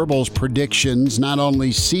Elijah Herbal's predictions, not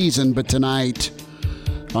only season, but tonight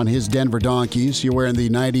on his Denver Donkeys. You're wearing the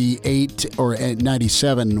 98 or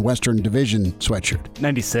 97 Western Division sweatshirt.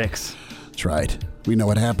 96. That's right. We know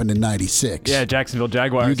what happened in 96. Yeah, Jacksonville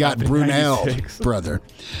Jaguars. You got Brunel, brother.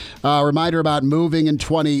 Reminder about moving in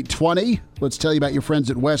 2020. Let's tell you about your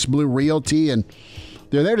friends at West Blue Realty, and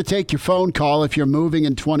they're there to take your phone call if you're moving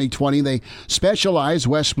in 2020. They specialize,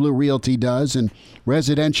 West Blue Realty does, in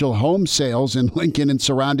residential home sales in Lincoln and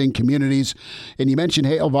surrounding communities. And you mentioned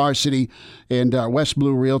Hail Varsity, and West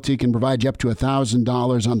Blue Realty can provide you up to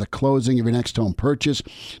 $1,000 on the closing of your next home purchase.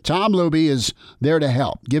 Tom Luby is there to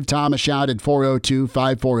help. Give Tom a shout at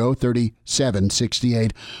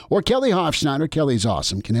 402-540-3768. Or Kelly Hofschneider, Kelly's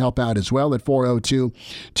awesome, can help out as well at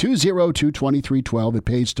 402-202-2312. It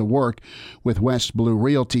pays to work with West Blue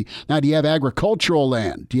Realty. Now, do you have agricultural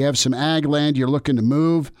land? Do you have some ag land you're looking to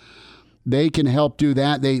move? They can help do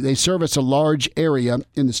that. They service a large area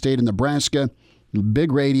in the state of Nebraska,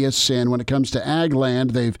 big radius, and when it comes to ag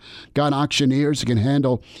land, they've got auctioneers that can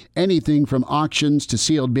handle anything from auctions to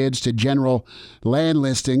sealed bids to general land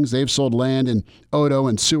listings. They've sold land in Odo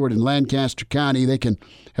and Seward and Lancaster County. They can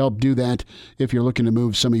help do that if you're looking to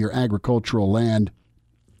move some of your agricultural land.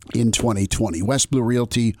 in 2020.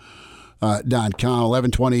 WestBlueRealty.com,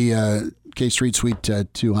 1120 K Street Suite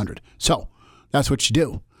 200. So that's what you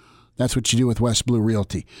do. That's what you do with West Blue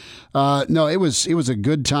Realty. No, it was a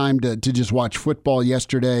good time to just watch football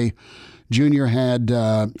yesterday. Junior had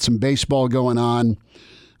some baseball going on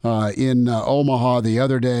in Omaha the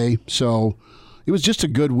other day. So it was just a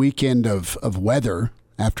good weekend of weather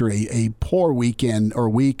after a poor weekend or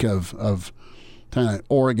week of kind of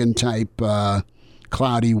Oregon-type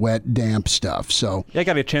cloudy, wet, damp stuff. So yeah, I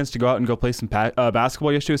got a chance to go out and go play some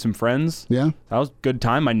basketball yesterday with some friends. Yeah. That was a good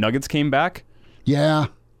time. My Nuggets came back. Yeah.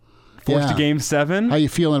 Forced to Game 7. How you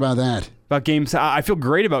feeling about that? About Game 7, I feel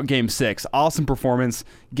great about Game 6. Awesome performance.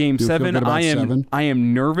 Game 7, I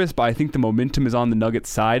am nervous, but I think the momentum is on the Nuggets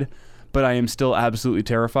side. But I am still absolutely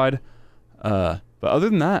terrified. But other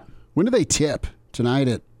than that, when do they tip?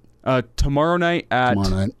 Tonight at tomorrow night at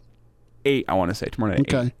 8. I want to say tomorrow night.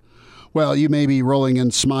 Okay. 8. Well, you may be rolling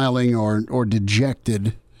and smiling or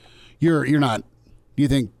dejected. You're not. You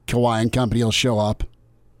think Kawhi and company will show up?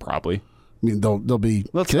 Probably. I mean, they'll be.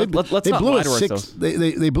 Let's not lie to ourselves.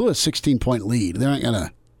 They blew a 16-point lead. They're not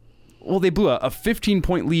gonna. Well, they blew a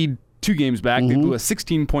 15-point lead 2 games back. They blew a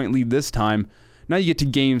 16-point lead this time. Now you get to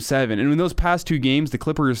Game 7, and in those past 2 games, the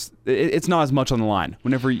Clippers, it's not as much on the line.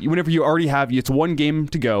 Whenever you already have, it's 1 game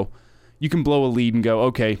to go, you can blow a lead and go,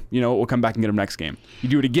 okay, we'll come back and get them next game. You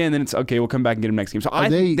do it again, then it's okay, we'll come back and get them next game. So I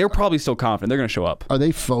think they're probably still confident they're going to show up. Are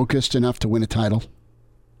they focused enough to win a title?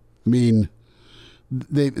 I mean,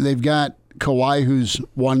 they've got Kawhi who's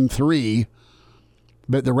won 3,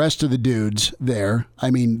 but the rest of the dudes there,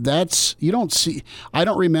 I mean, I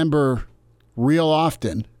don't remember real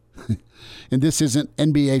often, and this isn't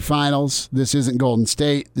NBA Finals, this isn't Golden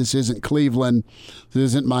State, this isn't Cleveland, this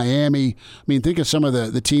isn't Miami. I mean, think of some of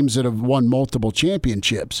the teams that have won multiple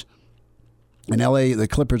championships. In LA, the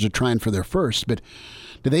Clippers are trying for their first, but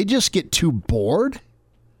do they just get too bored?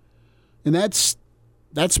 And that's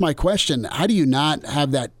my question. How do you not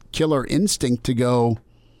have that killer instinct to go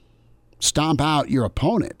stomp out your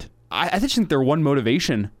opponent? I just think their one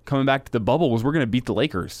motivation coming back to the bubble was we're going to beat the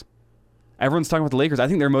Lakers. Everyone's talking about the Lakers. I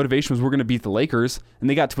think their motivation was we're going to beat the Lakers, and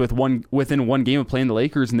they got to within 1 game of playing the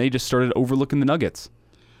Lakers, and they just started overlooking the Nuggets.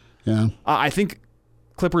 Yeah, I think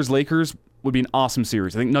Clippers-Lakers would be an awesome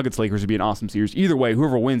series. I think Nuggets-Lakers would be an awesome series. Either way,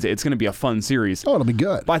 whoever wins it, it's going to be a fun series. Oh, it'll be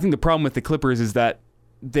good. But I think the problem with the Clippers is that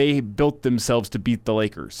they built themselves to beat the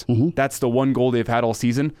Lakers. That's the one goal they've had all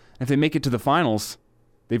season. If they make it to the finals,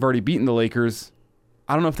 they've already beaten the Lakers.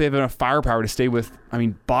 I don't know if they have enough firepower to stay with. I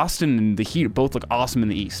mean, Boston and the Heat both look awesome in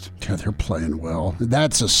the East. Yeah, they're playing well.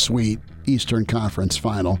 That's a sweet Eastern Conference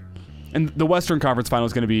final. And the Western Conference final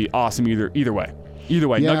is going to be awesome either way. Either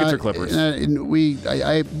way, yeah, Nuggets or Clippers. I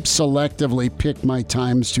selectively pick my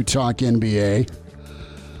times to talk NBA,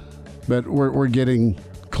 but we're getting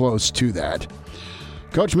close to that.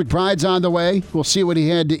 Coach McBride's on the way. We'll see what he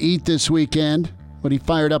had to eat this weekend, what he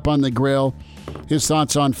fired up on the grill, his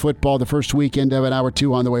thoughts on football, the first weekend of it, Hour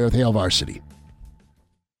 2 on the way with Hail Varsity.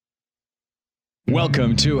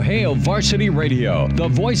 Welcome to Hail Varsity Radio, the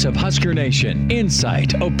voice of Husker Nation.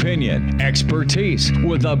 Insight, opinion, expertise,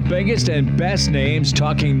 with the biggest and best names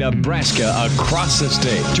talking Nebraska across the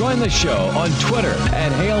state. Join the show on Twitter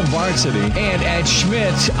at Hail Varsity and at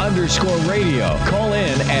Schmidt_radio. Call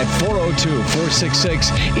in at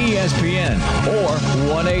 402-466-ESPN or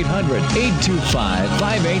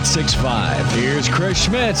 1-800-825-5865. Here's Chris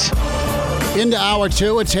Schmidt. Into Hour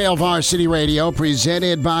 2 at Hail Varsity Radio,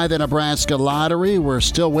 presented by the Nebraska Lottery. We're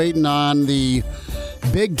still waiting on the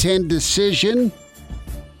Big Ten decision,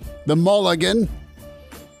 the mulligan.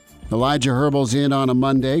 Elijah Herbal's in on a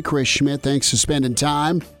Monday. Chris Schmidt, thanks for spending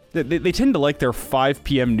time. They tend to like their 5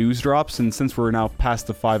 p.m. news drops, and since we're now past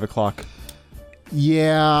the 5 o'clock.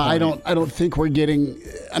 Yeah, I don't think we're getting.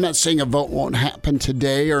 I'm not saying a vote won't happen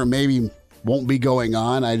today or maybe won't be going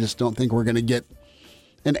on. I just don't think we're going to get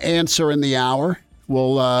an answer in the hour.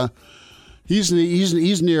 Well, he's near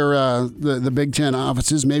the Big Ten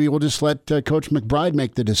offices. Maybe we'll just let Coach McBride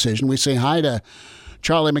make the decision. We say hi to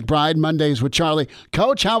Charlie McBride, Mondays with Charlie.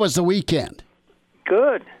 Coach, how was the weekend?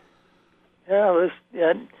 Good. Yeah,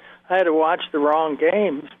 I had to watch the wrong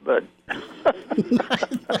games, but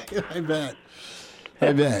I bet.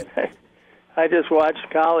 I just watched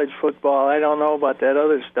college football. I don't know about that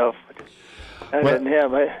other stuff.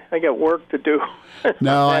 I got work to do.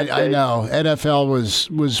 No, I know. NFL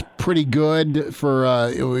was pretty good for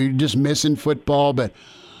we're just missing football, but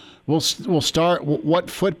we'll start. What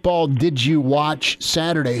football did you watch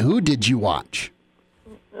Saturday? Who did you watch?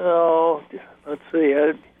 Oh, let's see.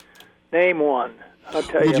 Name one. I'll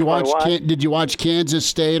tell Did you. Did you watch Kansas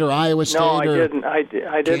State or Iowa State? No, I didn't. I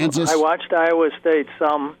didn't. Kansas? I watched Iowa State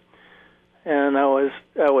some, and I was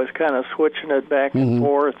kind of switching it back and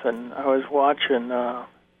forth, and I was watching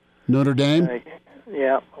Notre Dame.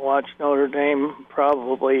 I watched Notre Dame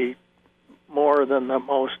probably more than the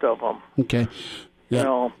most of them. Okay.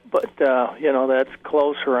 Yeah. But that's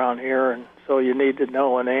close around here, and so you need to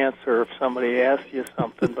know an answer if somebody asks you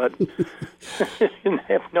something. But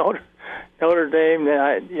if Notre Dame,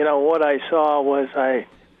 what I saw was I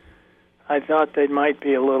thought they might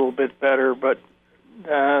be a little bit better, but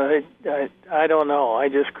I don't know. I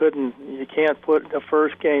just couldn't. You can't put the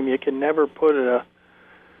first game. You can never put a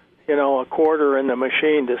quarter in the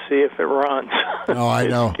machine to see if it runs. Oh, I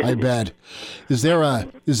know. I bet. Is there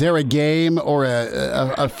a game or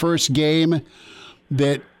a first game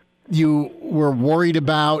that you were worried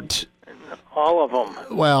about? All of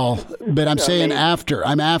them. Well, but I'm saying after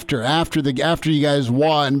you guys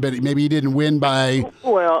won, but maybe you didn't win by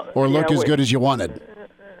or look as good as you wanted.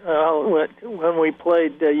 When we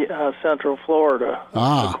played Central Florida,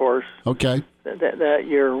 of course. Okay. That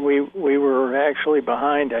year we were actually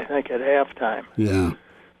behind, I think, at halftime. Yeah.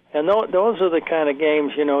 And those are the kind of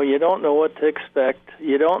games, you don't know what to expect.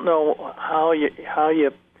 You don't know how you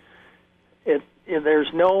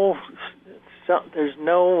there's no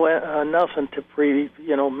nothing to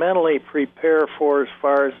mentally prepare for as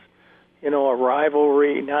far as a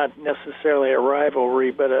rivalry, not necessarily a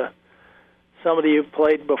rivalry, but somebody you've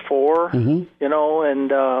played before, and know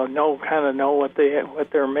what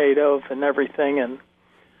they're made of and everything, and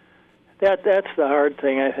that's the hard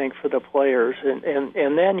thing, I think, for the players, and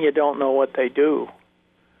then you don't know what they do,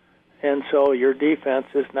 and so your defense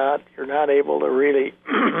you're not able to really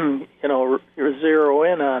zero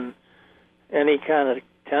in on any kind of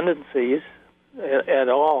tendencies at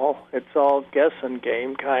all. It's all guessing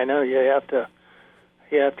game kind of. You have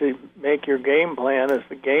to make your game plan as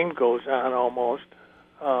the game goes on almost,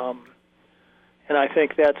 and I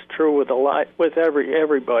think that's true with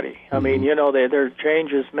everybody. I mean, there are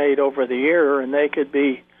changes made over the year, and they could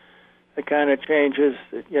be the kind of changes,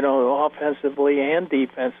 offensively and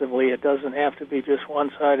defensively. It doesn't have to be just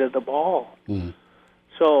one side of the ball. Mm.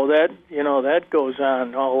 So that goes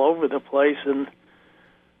on all over the place, and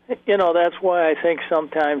that's why I think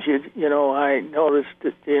sometimes I noticed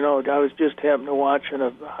that, I was just happened to watching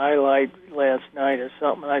a highlight last night or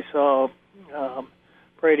something, and I saw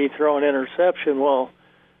Brady throw an interception. Well,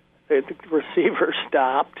 the receiver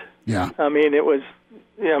stopped. Yeah. I mean, it was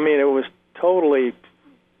totally,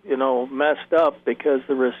 messed up because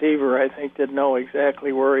the receiver, I think, didn't know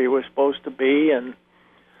exactly where he was supposed to be, and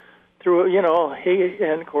threw,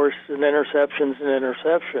 and of course, an interception's an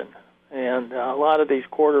interception. And a lot of these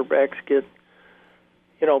quarterbacks get,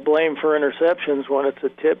 blamed for interceptions when it's a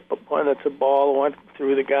tip, when it's a ball went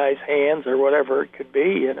through the guy's hands or whatever it could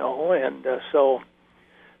be, and so.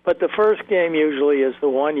 But the first game usually is the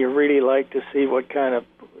one you really like to see what kind of,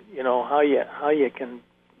 how you can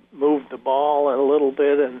move the ball a little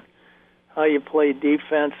bit and how you play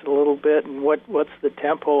defense a little bit and what's the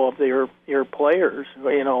tempo of your players.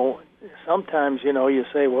 Sometimes you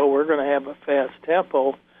say, well, we're going to have a fast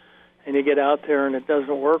tempo. And you get out there and it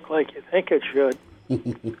doesn't work like you think it should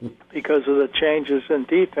because of the changes in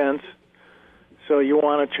defense. So you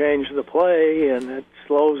want to change the play, and it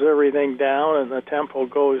slows everything down, and the tempo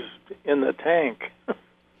goes in the tank.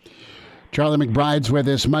 Charlie McBride's with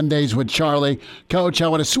us, Mondays with Charlie. Coach, I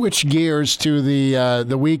want to switch gears to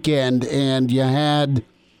the weekend, and you had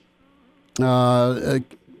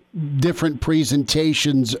different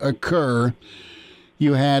presentations occur.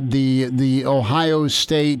 You had the Ohio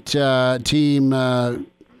State team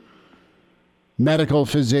medical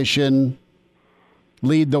physician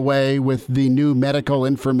lead the way with the new medical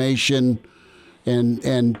information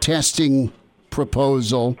and testing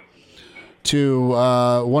proposal to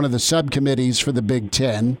one of the subcommittees for the Big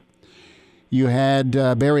Ten. You had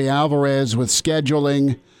Barry Alvarez with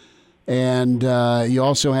scheduling, and you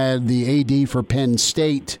also had the AD for Penn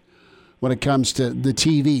State when it comes to the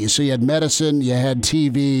TV. So you had medicine, you had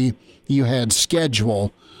TV, you had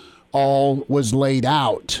schedule, all was laid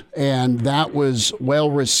out. And that was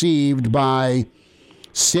well received by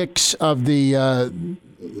 6 of the,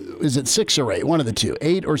 is it 6 or 8? One of the two.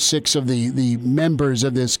 8 or 6 of the members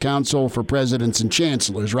of this Council for Presidents and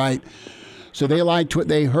Chancellors, right? So they liked what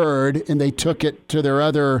they heard, and they took it to their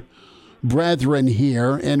other brethren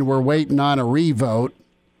here, and we're waiting on a revote.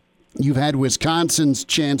 You've had Wisconsin's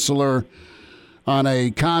chancellor on a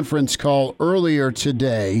conference call earlier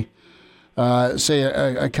today say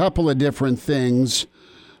a couple of different things.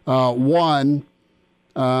 One,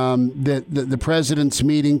 that the president's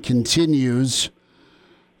meeting continues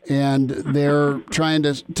and they're trying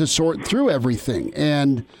to sort through everything.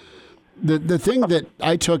 And the thing that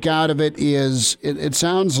I took out of it is it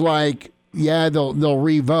sounds like, yeah, they'll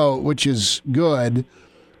revote, which is good.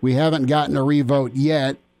 We haven't gotten a revote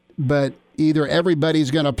yet, but either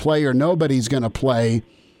everybody's going to play or nobody's going to play.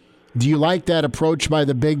 Do you like that approach by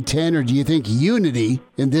the Big Ten, or do you think unity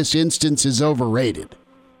in this instance is overrated?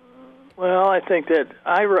 Well, I think that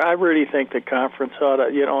I really think the conference ought to,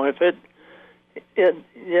 if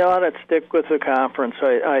you ought to stick with the conference.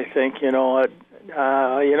 I think,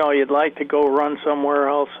 you'd like to go run somewhere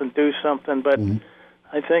else and do something, but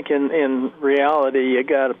I think in reality you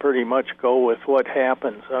got to pretty much go with what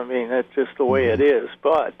happens. I mean, that's just the way it is.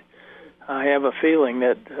 But I have a feeling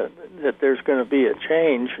that there's going to be a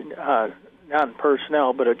change, not in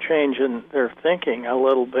personnel, but a change in their thinking a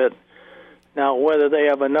little bit. Now, whether they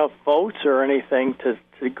have enough votes or anything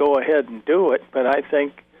to go ahead and do it, but I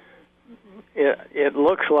think it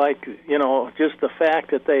looks like, just the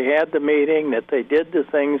fact that they had the meeting, that they did the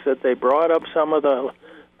things, that they brought up some of the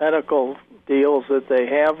medical deals, that they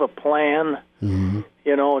have a plan,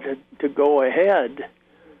 to go ahead.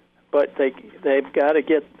 But they've got to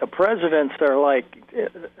get the presidents are like,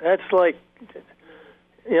 that's like,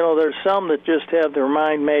 there's some that just have their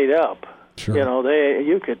mind made up. Sure.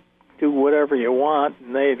 You could do whatever you want,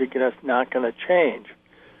 and they're not going to change.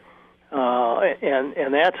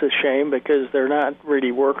 And that's a shame because they're not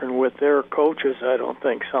really working with their coaches, I don't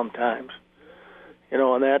think, sometimes.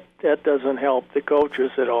 And that doesn't help the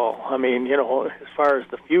coaches at all. I mean, as far as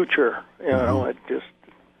the future, it just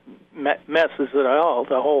messes it all,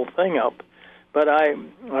 the whole thing up. But I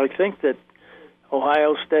think that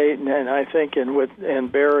Ohio State and I think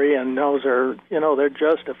and Barry and those are, they're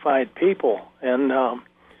justified people. And,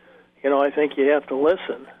 I think you have to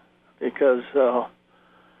listen because,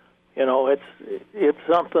 it's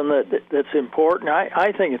something that's important.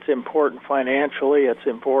 I think it's important financially. It's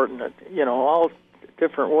important, all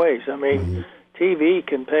different ways. I mean, TV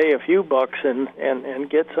can pay a few bucks and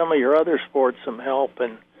get some of your other sports some help.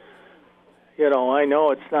 And, I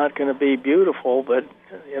know it's not going to be beautiful, but,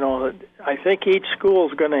 I think each school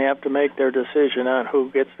is going to have to make their decision on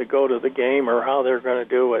who gets to go to the game or how they're going to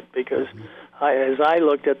do it. Because as I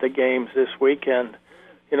looked at the games this weekend,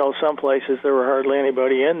 some places there were hardly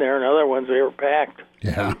anybody in there, and other ones they were packed.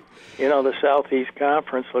 Yeah. The Southeast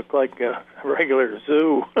Conference looked like a regular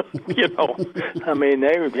zoo. I mean,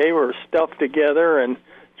 they were stuffed together, and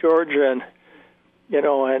Georgia and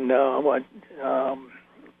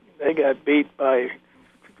they got beat by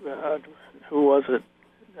who was it?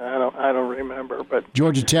 I don't remember, but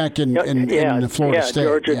Georgia Tech and Florida State.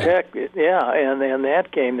 Georgia Tech, and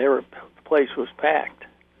that game the place was packed.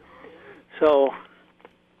 So.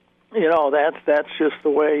 That's just the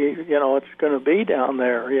way, it's going to be down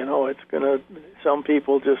there. Some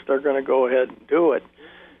people just are going to go ahead and do it,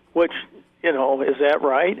 which, is that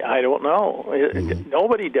right? I don't know.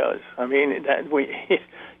 Nobody does. I mean,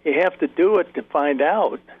 you have to do it to find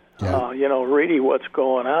out, really what's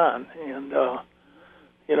going on. And,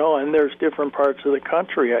 and there's different parts of the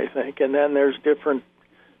country, I think, and then there's different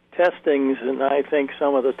testings, and I think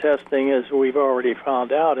some of the testing is we've already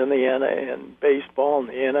found out in baseball and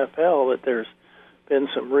the NFL that there's been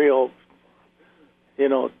some real,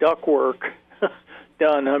 duck work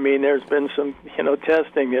done. I mean, there's been some,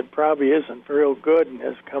 testing that probably isn't real good and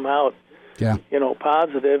has come out,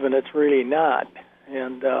 positive, and it's really not.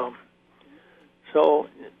 And so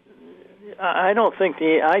I don't think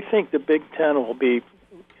I think the Big Ten will be,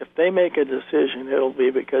 if they make a decision, it'll be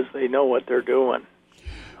because they know what they're doing.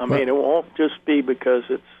 I mean, it won't just be because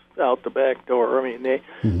it's out the back door. I mean,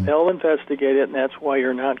 they'll investigate it, and that's why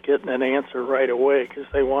you're not getting an answer right away, because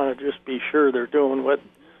they want to just be sure they're doing what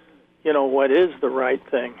is the right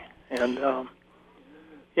thing. And,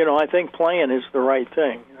 I think playing is the right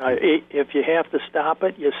thing. If you have to stop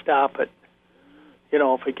it, you stop it.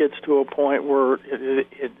 If it gets to a point where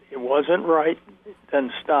it wasn't right,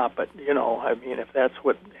 then stop it. I mean, if that's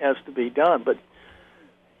what has to be done. But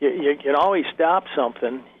you can always stop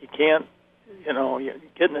something. You can't,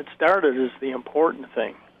 getting it started is the important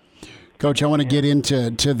thing. Coach, I want to get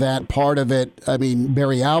into that part of it. I mean,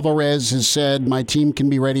 Barry Alvarez has said, my team can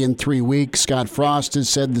be ready in 3 weeks. Scott Frost has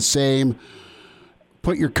said the same.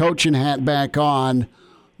 Put your coaching hat back on.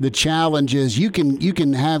 The challenge is you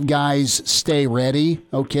can have guys stay ready,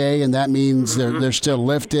 okay, and that means they're still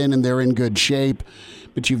lifting and they're in good shape.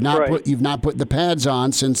 But you've not put the pads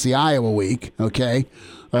on since the Iowa week, okay?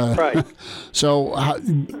 Right. So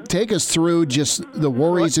take us through just the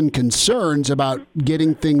worries and concerns about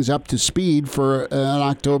getting things up to speed for an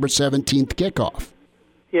October 17th kickoff.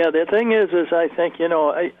 Yeah, the thing is I think,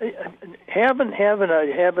 I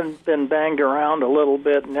haven't been banged around a little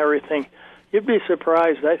bit and everything. You'd be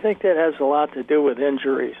surprised. I think that has a lot to do with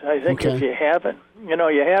injuries. I think if you haven't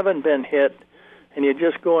been hit, and you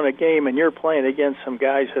just go in a game and you're playing against some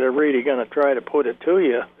guys that are really going to try to put it to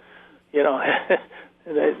you,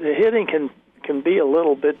 the hitting can be a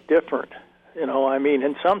little bit different.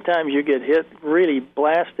 And sometimes you get hit really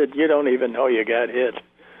blasted, you don't even know you got hit.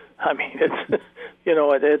 I mean, it's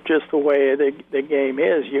it's just the way the game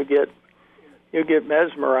is. You get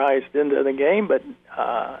mesmerized into the game, but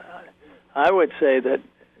I would say that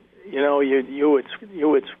you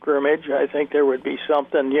would scrimmage. I think there would be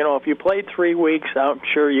something. If you played 3 weeks, I'm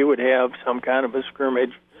sure you would have some kind of a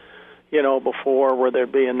scrimmage. Before where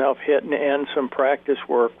there'd be enough hitting and some practice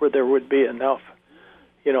work where there would be enough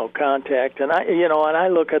contact. And I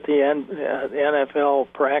look at the NFL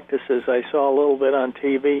practices. I saw a little bit on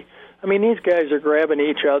TV. I mean, these guys are grabbing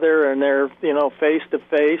each other and they're face to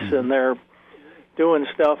face and they're doing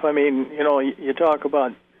stuff. I mean, you talk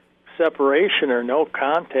about separation or no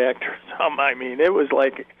contact or something. I mean, it was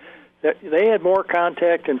like they had more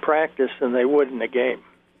contact in practice than they would in the game.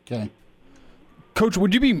 Okay. Coach,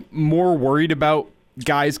 would you be more worried about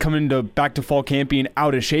guys coming back to fall camp being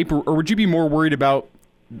out of shape, or would you be more worried about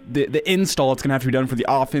the install that's going to have to be done for the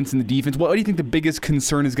offense and the defense? What do you think the biggest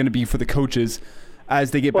concern is going to be for the coaches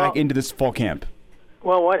as they get back into this fall camp?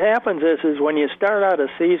 Well, what happens is when you start out a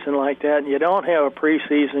season like that and you don't have a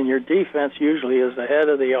preseason, your defense usually is ahead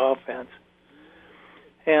of the offense.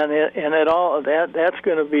 And that's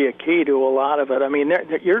going to be a key to a lot of it. I mean,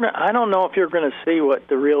 I don't know if you're going to see what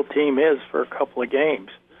the real team is for a couple of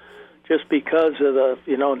games, just because of the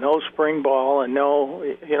no spring ball and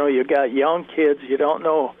you got young kids. You don't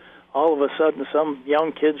know. All of a sudden, some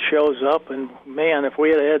young kid shows up, and man, if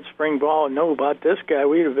we had spring ball and knew about this guy,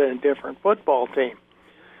 we'd have been a different football team.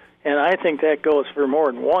 And I think that goes for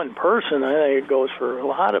more than one person. I think it goes for a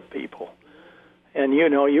lot of people. And,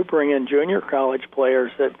 you bring in junior college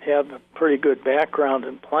players that have a pretty good background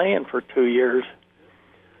in playing for 2 years,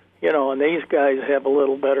 and these guys have a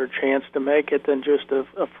little better chance to make it than just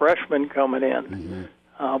a freshman coming in.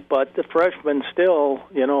 Mm-hmm. But the freshman still,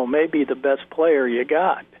 may be the best player you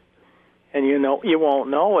got. And, you won't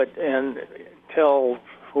know it until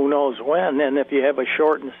who knows when. And if you have a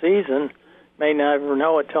shortened season, may never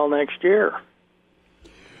know it till next year.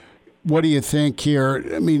 What do you think here?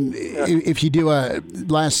 I mean, if you do a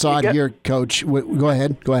last thought here, Coach, go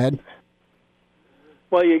ahead.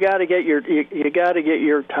 Well, you got to get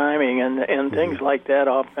your timing and things like that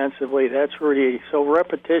offensively. That's really so.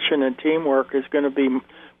 Repetition and teamwork is going to be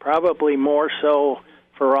probably more so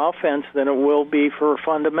for offense than it will be for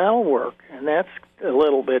fundamental work, and that's a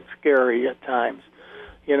little bit scary at times.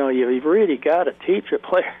 You've really got to teach a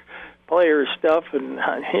players stuff and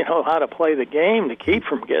how to play the game to keep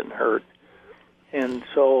from getting hurt. And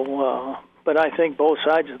so, but I think both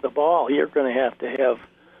sides of the ball, you're going to have,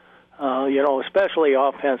 especially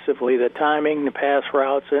offensively, the timing, the pass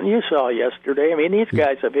routes, and you saw yesterday. I mean, these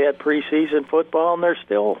guys have had preseason football and they're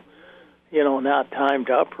still, not timed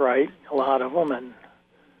up right, a lot of them, and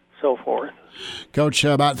so forth. Coach,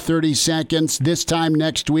 about 30 seconds. This time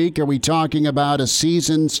next week, are we talking about a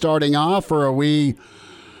season starting off, or are we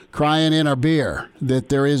crying in our beer that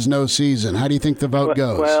there is no season? How do you think the vote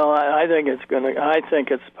goes? Well, I think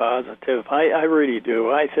it's positive. I really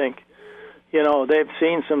do. I think, they've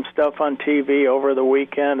seen some stuff on TV over the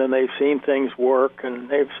weekend, and they've seen things work, and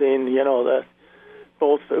they've seen, that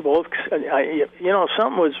both.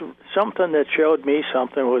 Something that showed me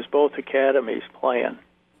something was both academies playing.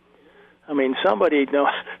 I mean, some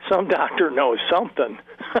doctor knows something.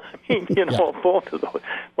 I mean, both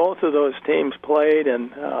of those teams played,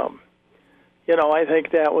 and I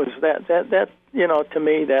think that was that to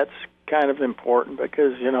me that's kind of important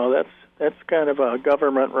because that's kind of a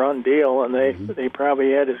government-run deal, and they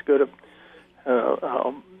probably had as good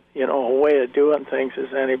a way of doing things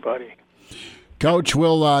as anybody. Coach,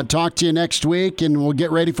 we'll talk to you next week, and we'll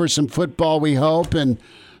get ready for some football, we hope, and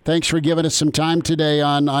thanks for giving us some time today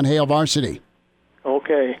on Hail Varsity.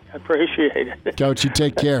 Okay, I appreciate it. Coach, you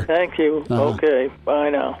take care. Thank you. Okay,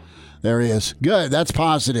 bye now. There he is. Good, that's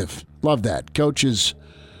positive. Love that. Coach is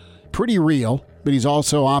pretty real, but he's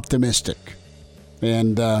also optimistic.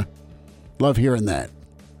 And love hearing that.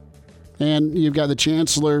 And you've got the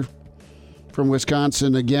Chancellor from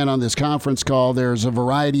Wisconsin again on this conference call. There's a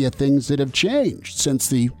variety of things that have changed since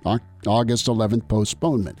the August 11th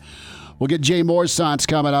postponement. We'll get Jay Moore's thoughts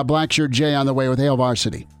coming up. Blackshirt Jay on the way with Hail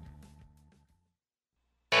Varsity.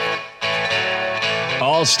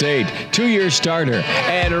 All-State, 2-year starter,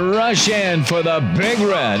 and rush in for the Big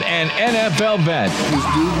Red and NFL vet. Is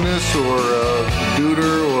Dudeness or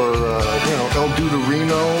Duder or, El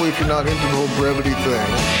Duderino if you're not into the whole brevity thing.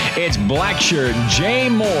 It's Blackshirt Jay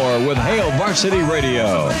Moore with Hail Varsity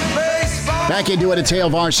Radio. Back into it at Hail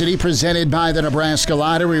Varsity, presented by the Nebraska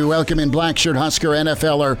Lottery. We welcome in Blackshirt Husker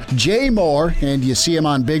NFLer Jay Moore, and you see him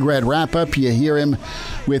on Big Red Wrap-Up. You hear him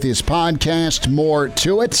with his podcast, More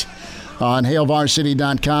to It, on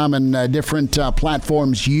HailVarsity.com and different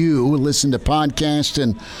platforms you listen to podcasts,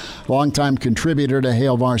 and longtime contributor to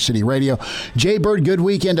Hail Varsity Radio. Jay Bird, good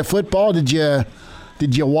weekend of football. Did you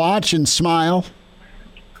watch and smile?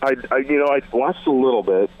 I watched a little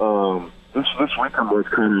bit. This weekend was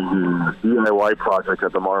kind of the DIY project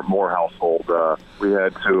at the Moore household. We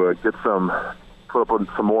had to put up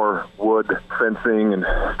some more wood fencing and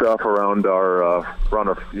stuff around our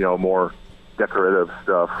more decorative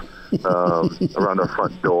stuff around our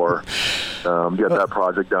front door. Get that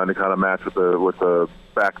project done to kind of match with the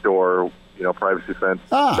back door, privacy fence,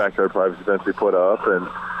 backyard privacy fence we put up, and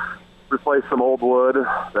replaced some old wood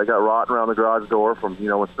that got rotten around the garage door from,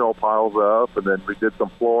 when snow piles up. And then we did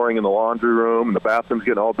some flooring in the laundry room, and the bathroom's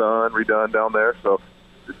getting all redone down there. So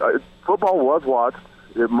football was watched.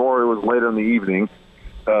 It was later in the evening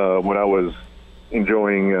when I was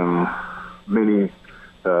enjoying many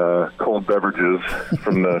cold beverages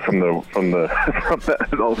from all the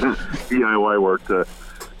DIY work to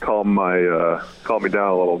calm me down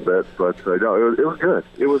a little bit. But it was good.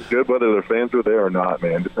 It was good whether the fans were there or not,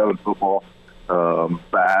 man. Just having football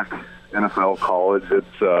back, NFL, college,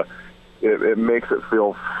 it makes it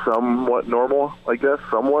feel somewhat normal, I guess.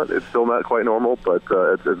 Somewhat. It's still not quite normal, but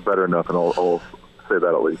it's better enough, and I'll say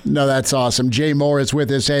that at least. No, that's awesome. Jay Moore is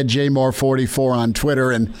with us at JMoore44 on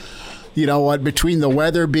Twitter, and you know what? Between the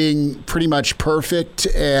weather being pretty much perfect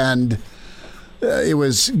and it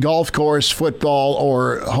was golf course, football,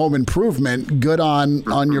 or home improvement. Good on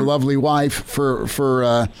your lovely wife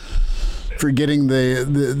for getting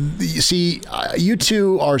you see, you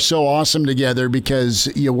two are so awesome together because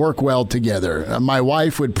you work well together. My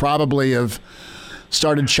wife would probably have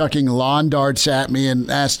started chucking lawn darts at me and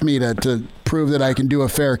asked me to prove that I can do a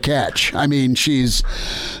fair catch. I mean, she's,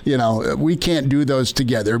 we can't do those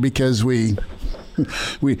together because we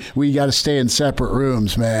got to stay in separate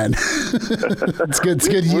rooms, man. It's good.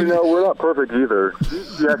 We're not perfect either.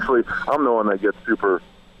 I'm the one that gets super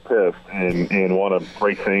pissed and want to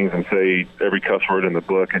break things and say every cuss word in the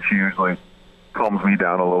book, and she usually calms me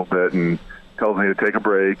down a little bit and tells me to take a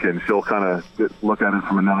break, and she'll kind of look at it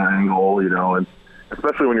from another angle, and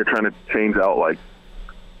especially when you're trying to change out like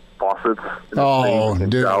faucets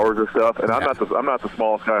and showers and stuff. And I'm not the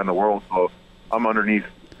smallest guy in the world, so I'm underneath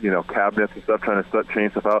cabinets and stuff trying to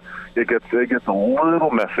change stuff out. It gets a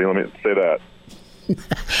little messy. Let me say that.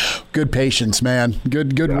 Good patience, man.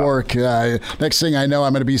 Good work. Next thing I know,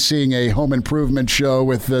 I'm going to be seeing a home improvement show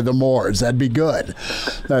with the Moores. That'd be good.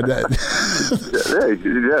 Yeah,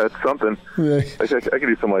 it's something. I could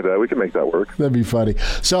do something like that. We can make that work. That'd be funny.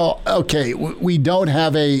 So, okay, we don't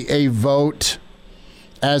have a vote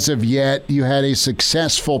as of yet. You had a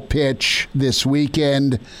successful pitch this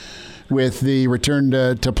weekend with the Return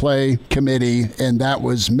to Play Committee, and that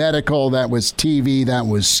was medical, that was TV, that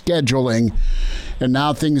was scheduling, and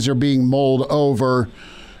now things are being mulled over,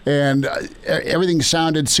 and everything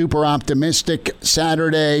sounded super optimistic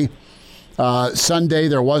Saturday. Sunday,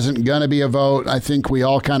 there wasn't going to be a vote. I think we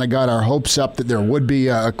all kind of got our hopes up that there would be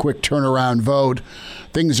a quick turnaround vote.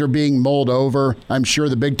 Things are being mulled over. I'm sure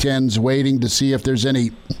the Big Ten's waiting to see if there's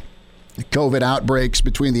any COVID outbreaks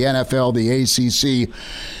between the NFL, the ACC,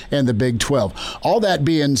 and the Big 12. All that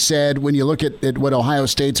being said, when you look at what Ohio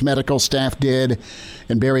State's medical staff did,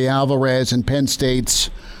 and Barry Alvarez and Penn State's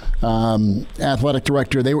athletic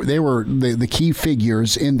director, they were the key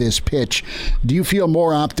figures in this pitch. Do you feel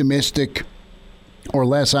more optimistic or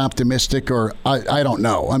less optimistic, or I don't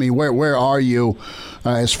know? I mean, where are you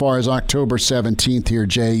as far as October 17th here,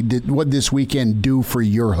 Jay? What did this weekend do for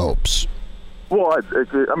your hopes? Well,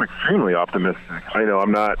 I'm extremely optimistic. I know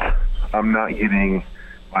I'm not getting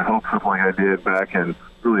my hopes up like I did back in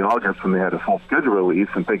early August when they had a full schedule release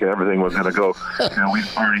and thinking everything was going to go. We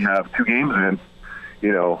already have 2 games in,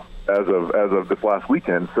 as of this last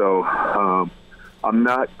weekend. So I'm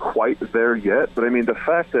not quite there yet. But I mean, the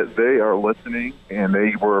fact that they are listening and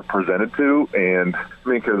they were presented to, and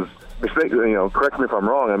because correct me if I'm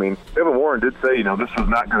wrong. I mean, Evan Warren did say, this was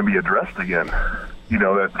not going to be addressed again.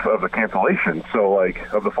 That's of the cancellation. So,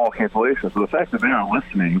 of the fall cancellation. So the fact that they are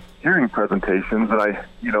listening, hearing presentations, and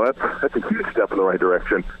that's a huge step in the right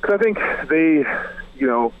direction. Because I think they,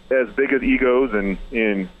 as big as egos and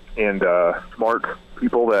smart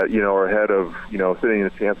people that, are ahead of, sitting in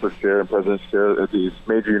the chancellor's chair and president's chair at these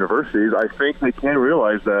major universities, I think they can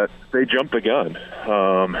realize that they jumped the gun.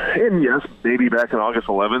 And yes, maybe back on August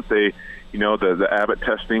 11th, they, the Abbott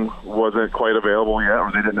testing wasn't quite available yet,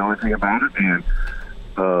 or they didn't know anything about it. And,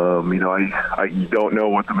 I don't know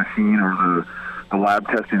what the machine or the lab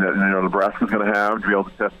testing that, Nebraska's going to have to be able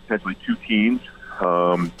to test potentially 2 teams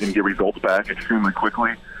and get results back extremely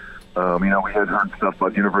quickly. We had heard stuff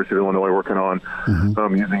about the University of Illinois working on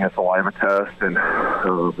using a saliva test, and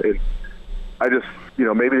I just,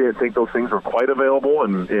 maybe they didn't think those things were quite available,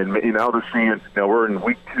 and now they're seeing, we're in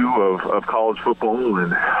week 2 of college football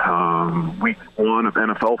and week 1 of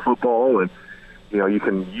NFL football, and you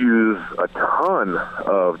can use a ton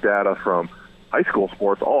of data from high school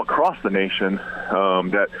sports all across the nation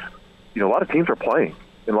that a lot of teams are playing.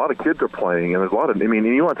 And a lot of kids are playing, and there's a lot of,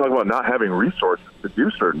 you want to talk about not having resources to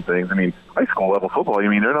do certain things. High school level football,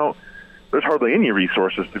 there's hardly any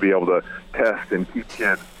resources to be able to test and keep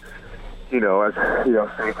kids, safe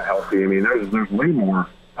and healthy. There's way more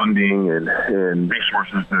funding and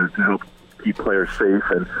resources to help keep players safe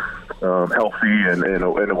and healthy and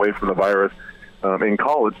away from the virus in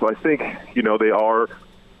college. So I think,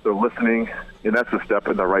 they're listening, and that's a step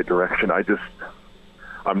in the right direction. I'm just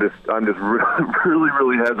really,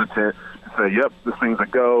 really hesitant to say, yep, this thing's a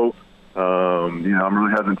go. I'm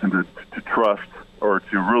really hesitant to trust or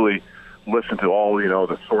to really listen to all,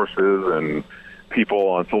 the sources and people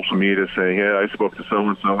on social media saying, yeah, I spoke to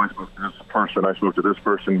so-and-so, I spoke to this person, I spoke to this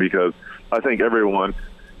person, because I think everyone,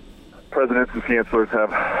 presidents and chancellors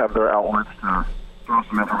have their outlets to throw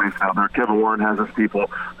some information out there. Kevin Warren has his people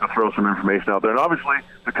to throw some information out there. And obviously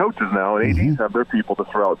the coaches now and ADs have their people to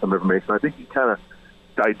throw out some information. I think you kind of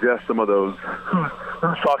digest some of those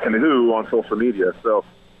who's talking to who on social media. So,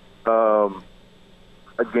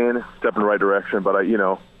 again, step in the right direction. But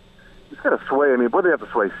it's got to sway. What do they have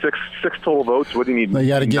to sway? Six total votes. What do you need? They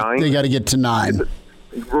got to get. 9? They got to get to 9.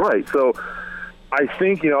 Right. So, I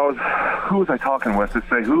think who was I talking with to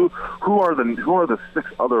say who are the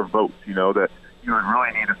 6 other votes? That you would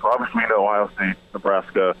really need. So obviously, we know Ohio State,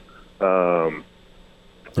 Nebraska, and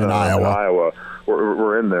Iowa.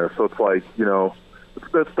 We're in there. So it's like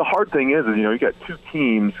That's the hard thing is you got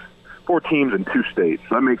 4 teams in 2 states.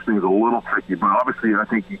 So that makes things a little tricky. But obviously, I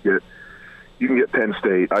think you can get Penn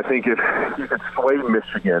State. I think if you could sway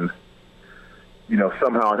Michigan,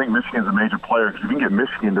 somehow I think Michigan's a major player. Because if you can get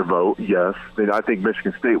Michigan to vote, yes, then I think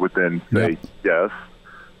Michigan State would then say yes.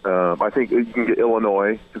 I think you can get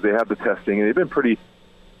Illinois because they have the testing and they've been pretty,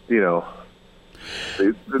 the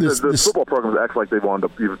football programs act like they wanted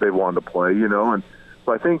to play, and.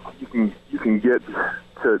 So I think you can get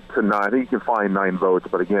to 9. I think you can find 9 votes,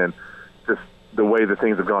 but again, just the way that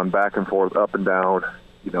things have gone back and forth, up and down.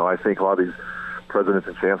 I think a lot of these presidents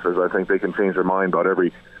and chancellors, I think they can change their mind about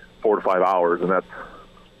every 4 to 5 hours, and that's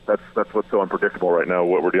what's so unpredictable right now.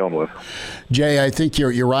 What we're dealing with. Jay, I think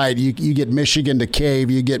you're right. You get Michigan to cave.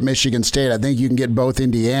 You get Michigan State. I think you can get both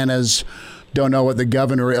Indianas. Don't know what the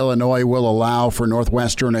governor of Illinois will allow for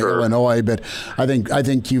Northwestern or Illinois, but I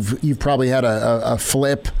think you've probably had a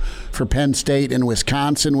flip for Penn State and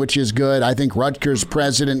Wisconsin, which is good. I think Rutgers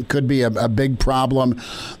president could be a big problem.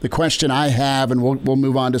 The question I have, and we'll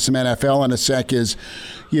move on to some NFL in a sec, is,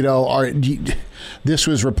 this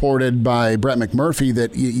was reported by Brett McMurphy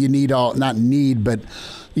that you need all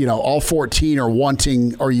 14 are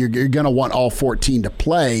wanting, or you're going to want all 14 to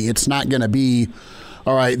play. It's not going to be,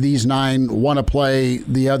 all right, these 9 want to play,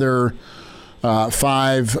 the other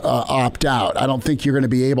 5 opt out. I don't think you're going to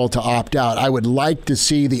be able to opt out. I would like to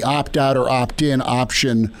see the opt out or opt in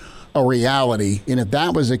option a reality. And if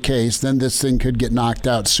that was the case, then this thing could get knocked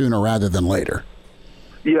out sooner rather than later.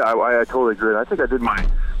 Yeah, I totally agree. I think I did my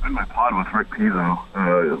pod with Rick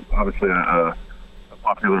Pizzo, obviously a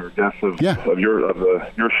popular guest of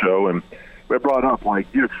your show, and I brought up,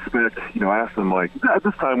 you expect, asked them, at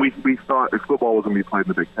this time we thought football was going to be played in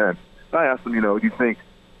the Big Ten. I asked them, do you think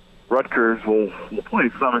Rutgers will play?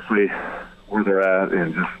 Because obviously where they're at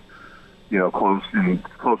and just,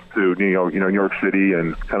 close to New York City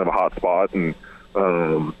and kind of a hot spot and,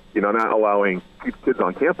 not allowing kids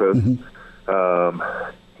on campus.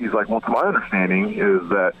 Mm-hmm. He's like, well, to my understanding is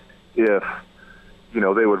that if,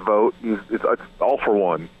 they would vote, it's all for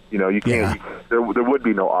one. You can't. Yeah. There would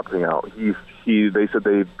be no opting out. They said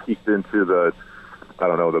they peeked into the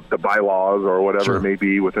bylaws or whatever it may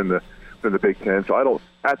be within the Big Ten. So I don't.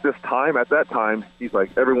 At that time, he's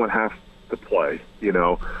like, everyone has to play.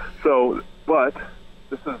 So, but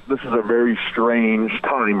this is a very strange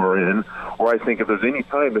time we're in. Where I think if there's any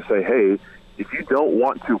time to say, hey, if you don't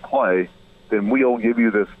want to play, then we'll give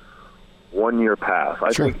you this 1-year pass.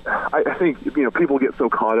 I Sure. think people get so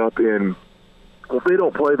caught up in, well, if they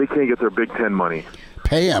don't play, they can't get their Big Ten money.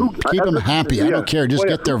 Pay them. Keep them happy. Yeah, I don't care. Just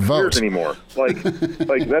get their vote anymore. Like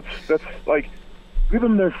that's like, give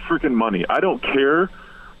them their freaking money. I don't care.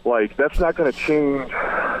 Like, that's not going to change.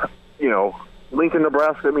 Lincoln,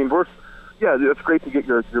 Nebraska. I mean, it's great to get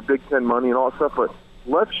your Big Ten money and all that stuff, but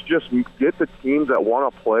let's just get the teams that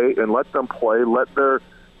want to play and let them play. Let their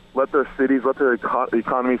cities, let their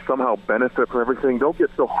economies somehow benefit from everything. Don't get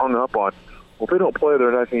so hung up on, well, if they don't play,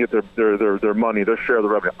 they're not going to get their money, their share of the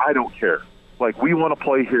revenue. I don't care. Like, we want to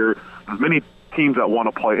play here. There's many teams that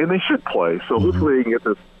want to play, and they should play. So hopefully they can get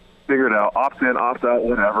this figured out. Opt in, opt out,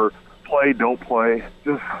 whatever. Play, don't play.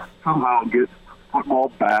 Just somehow get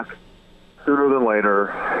football back sooner than later,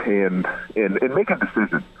 and make a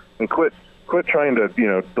decision, and quit trying to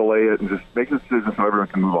delay it, and just make a decision so everyone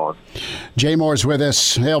can move on. Jay Moore's with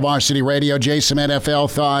us, Hail Varsity Radio. Jay, some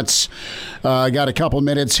NFL thoughts. Got a couple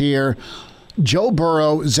minutes here. Joe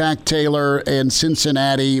Burrow, Zach Taylor, and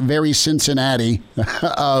Cincinnati, very Cincinnati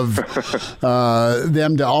of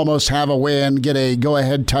them to almost have a win, get a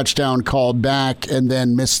go-ahead touchdown called back, and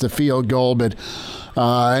then miss the field goal. But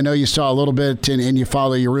I know you saw a little bit, and you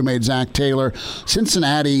follow your roommate Zach Taylor.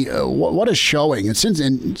 Cincinnati, what a showing! And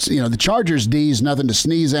the Chargers D is nothing to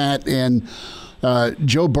sneeze at, and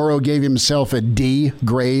Joe Burrow gave himself a D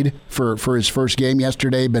grade for his first game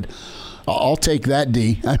yesterday, but I'll take that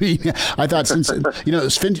D. I mean, I thought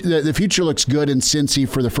the future looks good in Cincy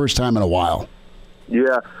for the first time in a while.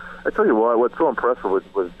 Yeah. I tell you what, what's so impressive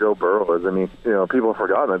with Joe Burrow is, people have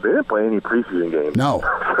forgotten that they didn't play any preseason games. No.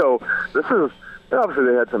 So this is, obviously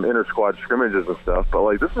they had some inter-squad scrimmages and stuff,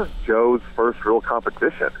 but this is Joe's first real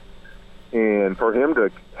competition. And for him to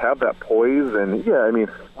have that poise, and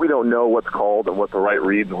we don't know what's called and what the right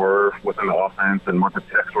reads were within the offense and what the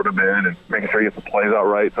checks would have been, and making sure he gets the plays out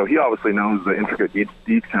right. So he obviously knows the intricate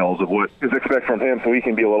details of what is expected from him, so he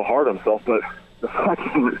can be a little hard on himself. But the fact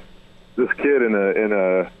that this kid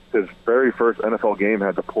in his very first NFL game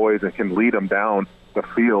had the poise and can lead him down the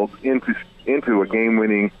field into a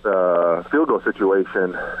game-winning field goal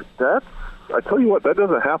situation, I tell you what, that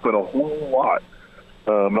doesn't happen a whole lot.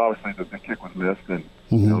 Obviously, the kick was missed, and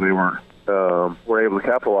they were able to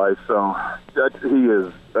capitalize. So he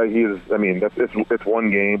is. It's one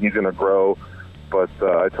game. He's going to grow. But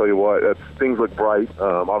I tell you what, things look bright.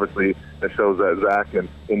 Obviously, it shows that Zach and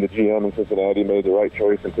the GM in Cincinnati made the right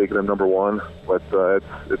choice in taking him number one. But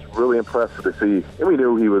it's really impressive to see. And we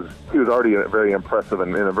knew he was already a very impressive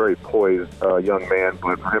and a very poised young man.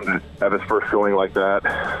 But for him to have his first showing like that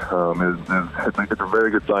it's a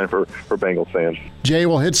very good sign for Bengals fans. Jay,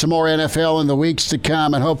 we'll hit some more NFL in the weeks to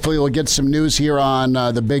come, and hopefully we'll get some news here on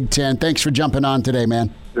the Big Ten. Thanks for jumping on today,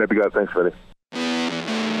 man. Yeah, you got it. Thanks, Freddie.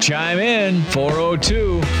 Chime in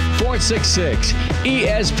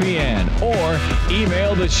 402-466-ESPN or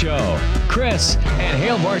email the show,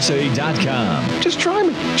 Chris@HailVarsity.com. Just try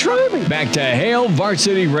me. Back to Hail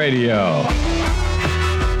Varsity Radio.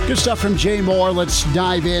 Good stuff from Jay Moore. Let's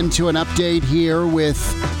dive into an update here with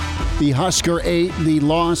the Husker 8, the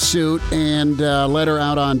lawsuit, and a letter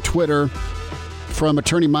out on Twitter from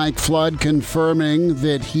attorney Mike Flood confirming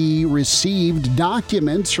that he received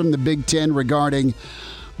documents from the Big Ten regarding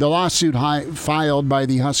the lawsuit filed by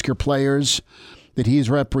the Husker players that he's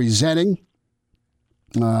representing.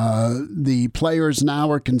 The players now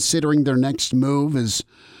are considering their next move as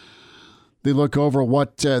they look over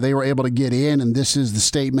what they were able to get in, and this is the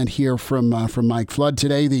statement here from Mike Flood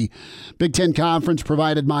today. The Big Ten Conference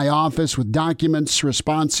provided my office with documents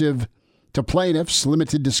responsive to plaintiffs'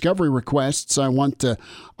 limited discovery requests. I want the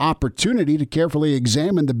opportunity to carefully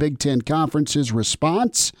examine the Big Ten Conference's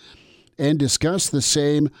response and discuss the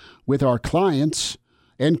same with our clients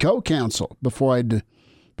and co-counsel before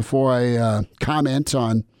I comment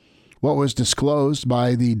on what was disclosed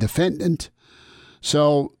by the defendant.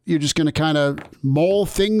 So you're just going to kind of mull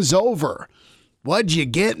things over. What'd you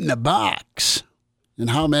get in the box?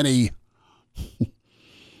 And how many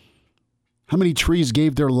trees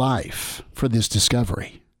gave their life for this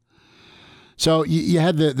discovery? So you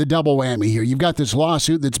had the double whammy here. You've got this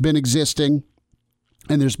lawsuit that's been existing,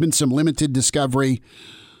 and there's been some limited discovery,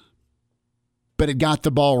 but it got the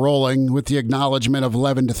ball rolling with the acknowledgement of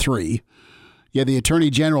 11-3. Yeah, the Attorney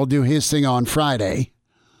General do his thing on Friday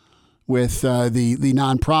with the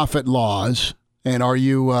nonprofit laws. And are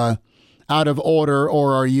you out of order,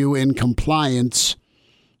 or are you in compliance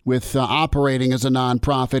with operating as a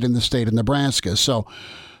nonprofit in the state of Nebraska? So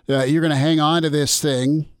you're going to hang on to this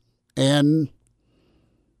thing and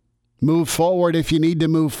move forward if you need to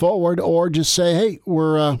move forward, or just say, hey,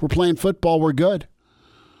 we're playing football, we're good.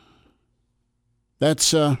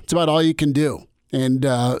 That's about all you can do. And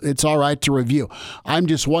it's all right to review. I'm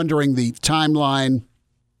just wondering the timeline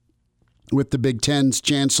with the Big Ten's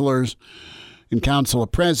chancellors and Council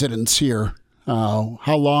of Presidents here.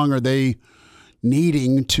 How long are they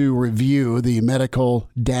needing to review the medical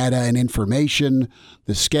data and information,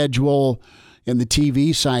 the schedule, and the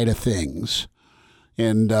TV side of things?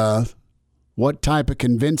 And what type of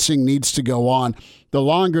convincing needs to go on? The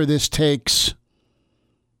longer this takes,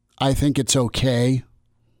 I think it's okay.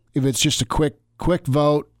 If it's just a quick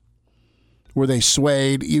vote where they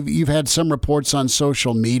swayed. You've had some reports on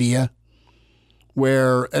social media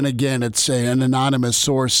where, and again, it's an anonymous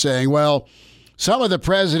source saying, well, some of the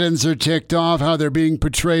presidents are ticked off how they're being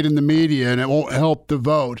portrayed in the media and it won't help the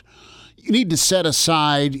vote. You need to set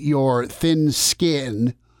aside your thin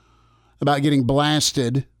skin about getting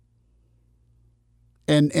blasted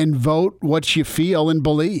and vote what you feel and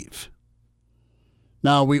believe.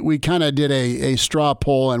 Now, we kind of did a straw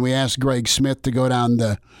poll, and we asked Greg Smith to go down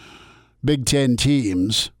the Big Ten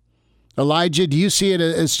teams. Elijah, do you see it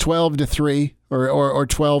as 12-3 or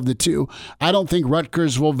 12-2? I don't think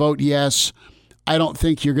Rutgers will vote yes. I don't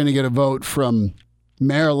think you're going to get a vote from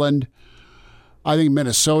Maryland. I think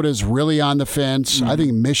Minnesota's really on the fence. I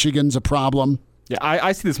think Michigan's a problem. Yeah,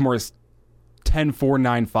 I see this more as 10-4,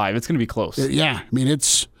 9-5. It's going to be close. Yeah, I mean,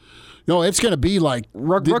 it's going to be like...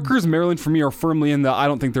 Rutgers, Maryland, for me, are firmly in the I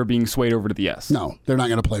don't think they're being swayed over to the yes. No, they're not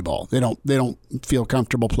going to play ball. They don't feel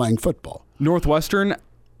comfortable playing football. Northwestern,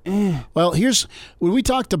 Well, when we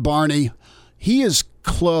talked to Barney, he is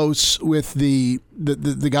close with the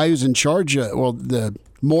guy who's in charge of,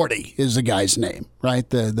 Morty is the guy's name, right?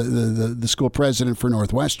 The school president for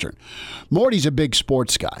Northwestern. Morty's a big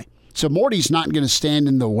sports guy. So Morty's not going to stand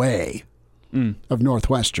in the way of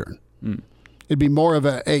Northwestern. It'd be more of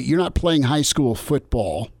hey, you're not playing high school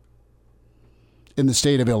football in the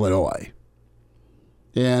state of Illinois.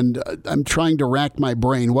 And I'm trying to rack my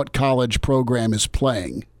brain what college program is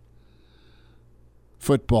playing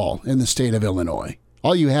football in the state of Illinois.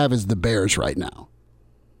 All you have is the Bears right now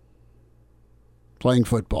playing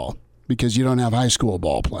football because you don't have high school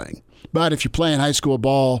ball playing. But if you're playing high school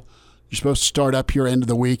ball, you're supposed to start up your end of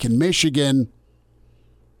the week in Michigan.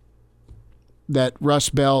 That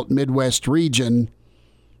Rust Belt, Midwest region,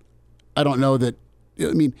 I don't know that.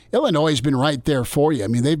 I mean, Illinois has been right there for you. I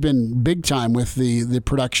mean, they've been big time with the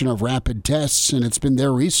production of rapid tests, and it's been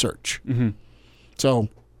their research. Mm-hmm. So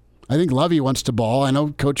I think Lovey wants to ball. I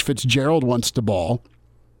know Coach Fitzgerald wants to ball.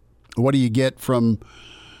 What do you get from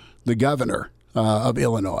the governor of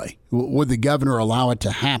Illinois? Would the governor allow it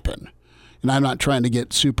to happen? And I'm not trying to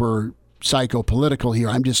get super psychopolitical here.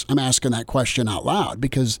 I'm asking that question out loud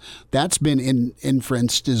because that's been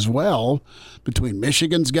inferenced as well between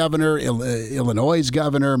Michigan's governor, Illinois'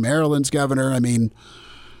 governor, Maryland's governor. I mean,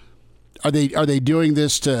 are they doing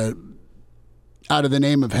this out of the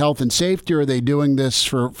name of health and safety, or are they doing this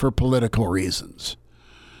for political reasons?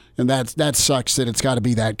 And that sucks that it's got to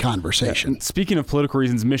be that conversation. Yeah. Speaking of political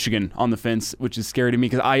reasons, Michigan on the fence, which is scary to me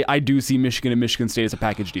because I do see Michigan and Michigan State as a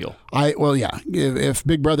package deal. Yeah. If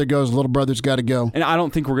Big Brother goes, Little Brother's got to go. And I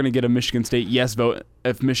don't think we're going to get a Michigan State yes vote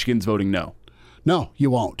if Michigan's voting no. No,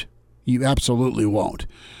 you won't. You absolutely won't.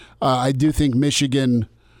 I do think Michigan,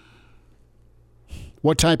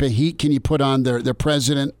 what type of heat can you put on their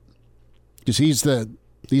president? Because he's the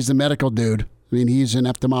medical dude. I mean, he's an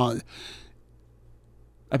epidemiologist.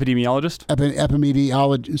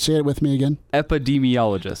 Epidemiologist. Say it with me again.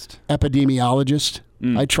 Epidemiologist.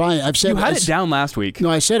 I've said you had it down last week. No,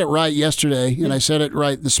 I said it right yesterday, and I said it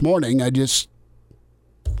right this morning. I just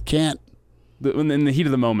can't. In the heat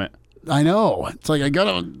of the moment. I know. It's like I got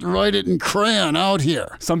to write it in crayon out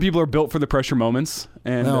here. Some people are built for the pressure moments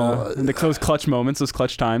and those clutch moments, those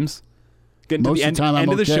clutch times. Getting to the end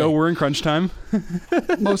of the show, we're in crunch time.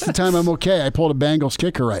 Most of the time I'm okay. I pulled a Bengals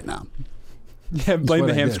kicker right now. Yeah, blame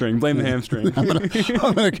the hamstring. Blame the hamstring.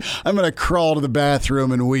 I'm gonna crawl to the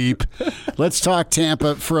bathroom and weep. Let's talk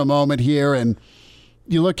Tampa for a moment here, and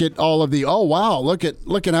you look at all of the. Oh wow! Look at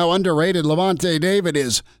how underrated Levante David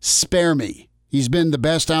is. Spare me. He's been the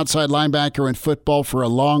best outside linebacker in football for a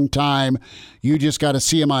long time. You just got to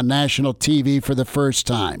see him on national TV for the first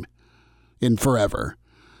time in forever.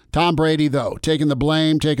 Tom Brady, though, taking the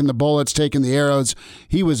blame, taking the bullets, taking the arrows.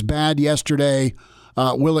 He was bad yesterday.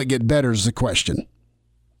 Will it get better is the question.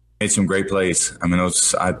 Made some great plays. I mean,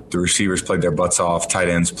 the receivers played their butts off. Tight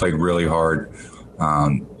ends played really hard.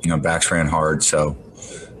 Backs ran hard. So,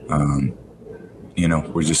 we're going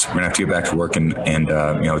to have to get back to work and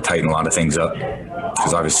tighten a lot of things up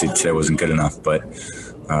because obviously today wasn't good enough. But,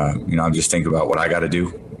 I'm just thinking about what I got to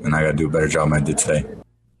do, and I got to do a better job than I did today.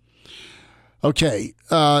 Okay.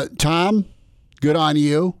 Tom, Good on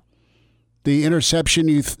you. The interception,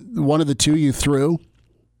 one of the two you threw,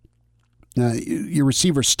 your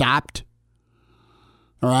receiver stopped.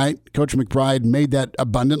 All right. Coach McBride made that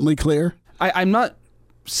abundantly clear. I'm not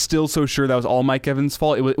still so sure that was all Mike Evans'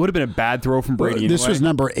 fault. It would have been a bad throw from Brady. This was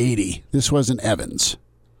number 80. This wasn't Evans.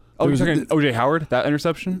 Oh, you're talking O.J. Howard, that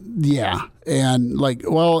interception? Yeah. And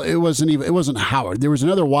it wasn't Howard. There was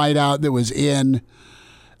another wideout that was in.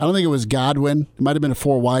 I don't think it was Godwin. It might have been a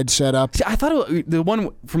 4-wide setup. See, I thought the one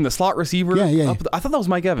from the slot receiver. Yeah. I thought that was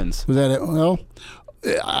Mike Evans. Was that it? Well,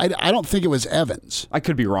 I don't think it was Evans. I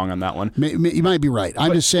could be wrong on that one. You might be right.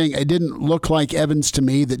 I'm just saying it didn't look like Evans to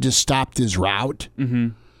me that just stopped his route. Mm-hmm.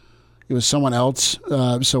 It was someone else.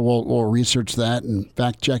 So we'll research that and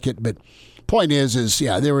fact check it. But point is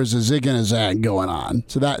there was a zig and a zag going on.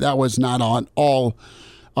 So that was not all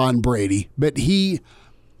on Brady. But he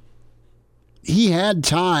had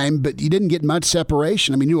time, but he didn't get much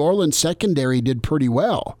separation. I mean, New Orleans secondary did pretty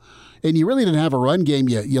well. And you really didn't have a run game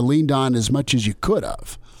you leaned on as much as you could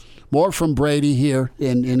have. More from Brady here.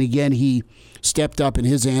 And again, he stepped up in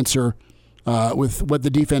his answer with what the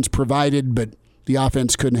defense provided, but the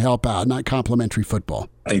offense couldn't help out. Not complimentary football.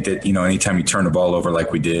 I think that, anytime you turn the ball over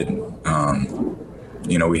like we did,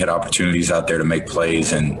 we had opportunities out there to make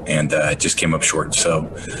plays and it just came up short.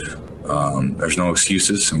 So there's no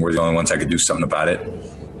excuses, and we're the only ones that could do something about it.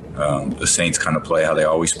 The Saints kind of play how they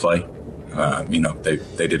always play.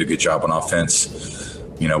 They did a good job on offense.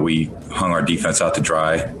 We hung our defense out to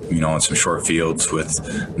dry, on some short fields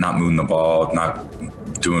with not moving the ball,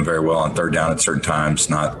 not doing very well on third down at certain times.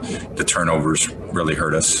 The turnovers really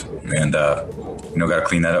hurt us. And, got to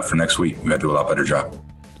clean that up for next week. We got to do a lot better job.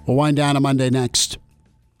 We'll wind down on Monday next.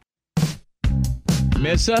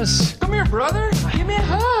 Miss us? Come here, brother. Give me a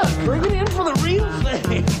hug. Bring it in for the real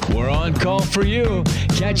thing. We're on call for you.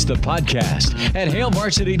 Catch the podcast at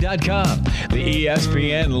HailVarsity.com, the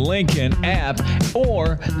ESPN Lincoln app,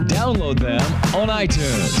 or download them on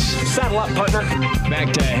iTunes. Saddle up, partner.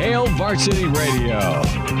 Back to Hail Varsity Radio.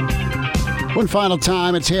 One final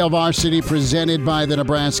time, it's Hail Varsity presented by the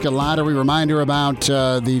Nebraska Lottery. Reminder about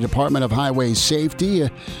the Department of Highway Safety.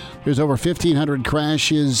 There's over 1,500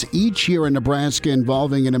 crashes each year in Nebraska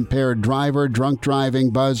involving an impaired driver, drunk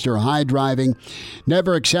driving, buzzed, or high driving.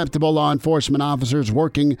 Never acceptable. Law enforcement officers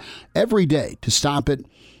working every day to stop it.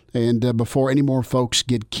 And before any more folks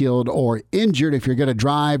get killed or injured, if you're going to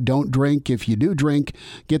drive, don't drink. If you do drink,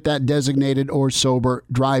 get that designated or sober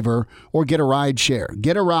driver or get a ride share.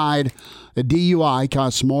 Get a ride. A DUI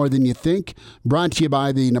costs more than you think. Brought to you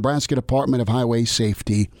by the Nebraska Department of Highway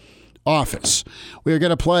Safety office. We are going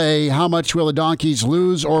to play How Much Will the Donkeys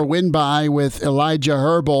Lose or Win By with Elijah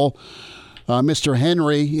Herbal. Mr.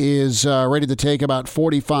 Henry is ready to take about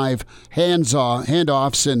 45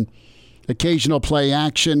 handoffs and occasional play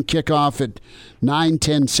action. Kickoff at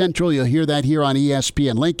 9:10 Central. You'll hear that here on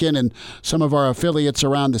ESPN Lincoln and some of our affiliates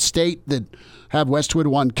around the state that have Westwood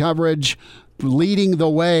One coverage. Leading the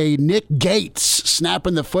way, Nick Gates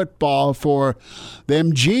snapping the football for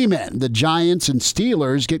them G-men. The Giants and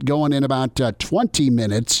Steelers get going in about 20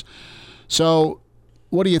 minutes. So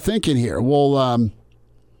what are you thinking here? We'll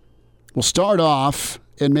start off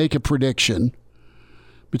and make a prediction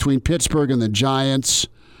between Pittsburgh and the Giants.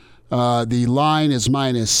 The line is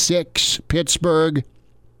 -6. Pittsburgh.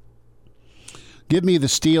 Give me the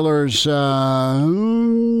Steelers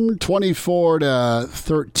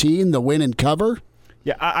 24-13, the win and cover.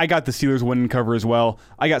 Yeah, I got the Steelers win and cover as well.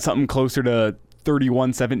 I got something closer to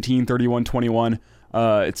 31-17, 31-21.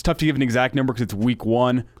 It's tough to give an exact number because it's week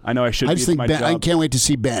one. I know I should. I can't wait to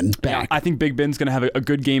see Ben back. I think Big Ben's going to have a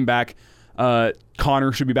good game back.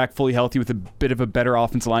 Connor should be back fully healthy with a bit of a better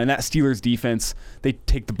offensive line. And that Steelers defense, they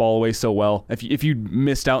take the ball away so well. If you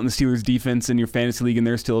missed out on the Steelers defense in your fantasy league and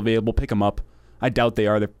they're still available, pick them up. I doubt they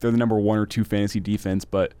are. They're the number 1 or 2 fantasy defense,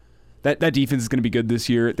 but that defense is going to be good this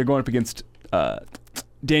year. They're going up against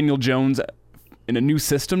Daniel Jones in a new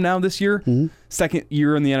system now this year. Mm-hmm. Second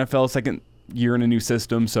year in the NFL, second year in a new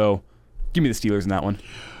system. So give me the Steelers in that one.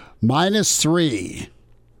 -3.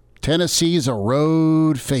 Tennessee's a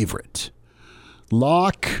road favorite.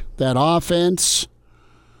 Lock that offense.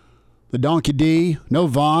 The Donkey D. No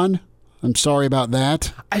Vaughn. I'm sorry about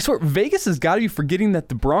that. I swear, Vegas has got to be forgetting that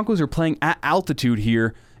the Broncos are playing at altitude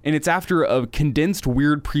here, and it's after a condensed,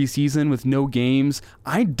 weird preseason with no games.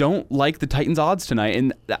 I don't like the Titans' odds tonight,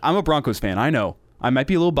 and I'm a Broncos fan. I know. I might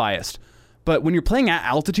be a little biased. But when you're playing at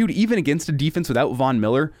altitude, even against a defense without Von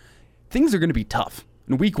Miller, things are going to be tough.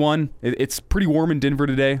 In week one, it's pretty warm in Denver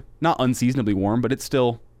today. Not unseasonably warm, but it's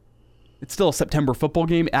still a September football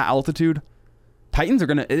game at altitude. Titans are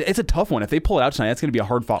going to – it's a tough one. If they pull it out tonight, it's going to be a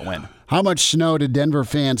hard-fought win. How much snow did Denver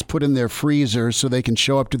fans put in their freezers so they can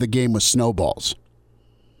show up to the game with snowballs?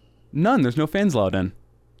 None. There's no fans allowed in.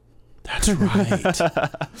 That's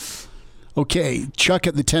right. Okay, Chuck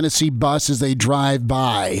at the Tennessee bus as they drive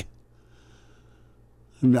by.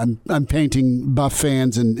 I'm painting Buff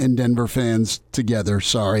fans and Denver fans together.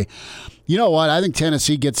 Sorry. You know what? I think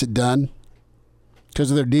Tennessee gets it done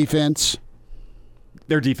because of their defense.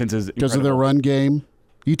 Their defense is because of their run game.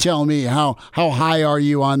 You tell me, how high are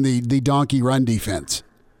you on the donkey run defense?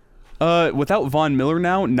 Without Von Miller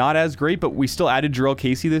now, not as great, but we still added Jarrell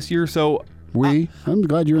Casey this year, so I'm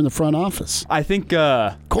glad you're in the front office. I think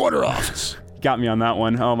corner office. Got me on that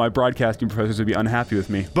one. Oh, my broadcasting professors would be unhappy with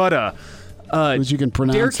me. But as you can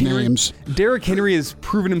pronounce names. Derrick Henry has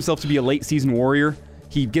proven himself to be a late season warrior.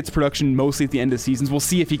 He gets production mostly at the end of seasons. We'll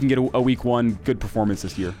see if he can get a week one good performance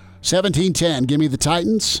this year. 17-10. Give me the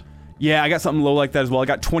Titans. Yeah, I got something low like that as well. I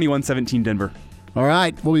got 21-17 Denver. All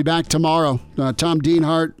right. We'll be back tomorrow. Tom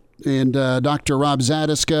Dienhart and Dr. Rob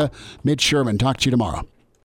Zadiska, Mitch Sherman. Talk to you tomorrow.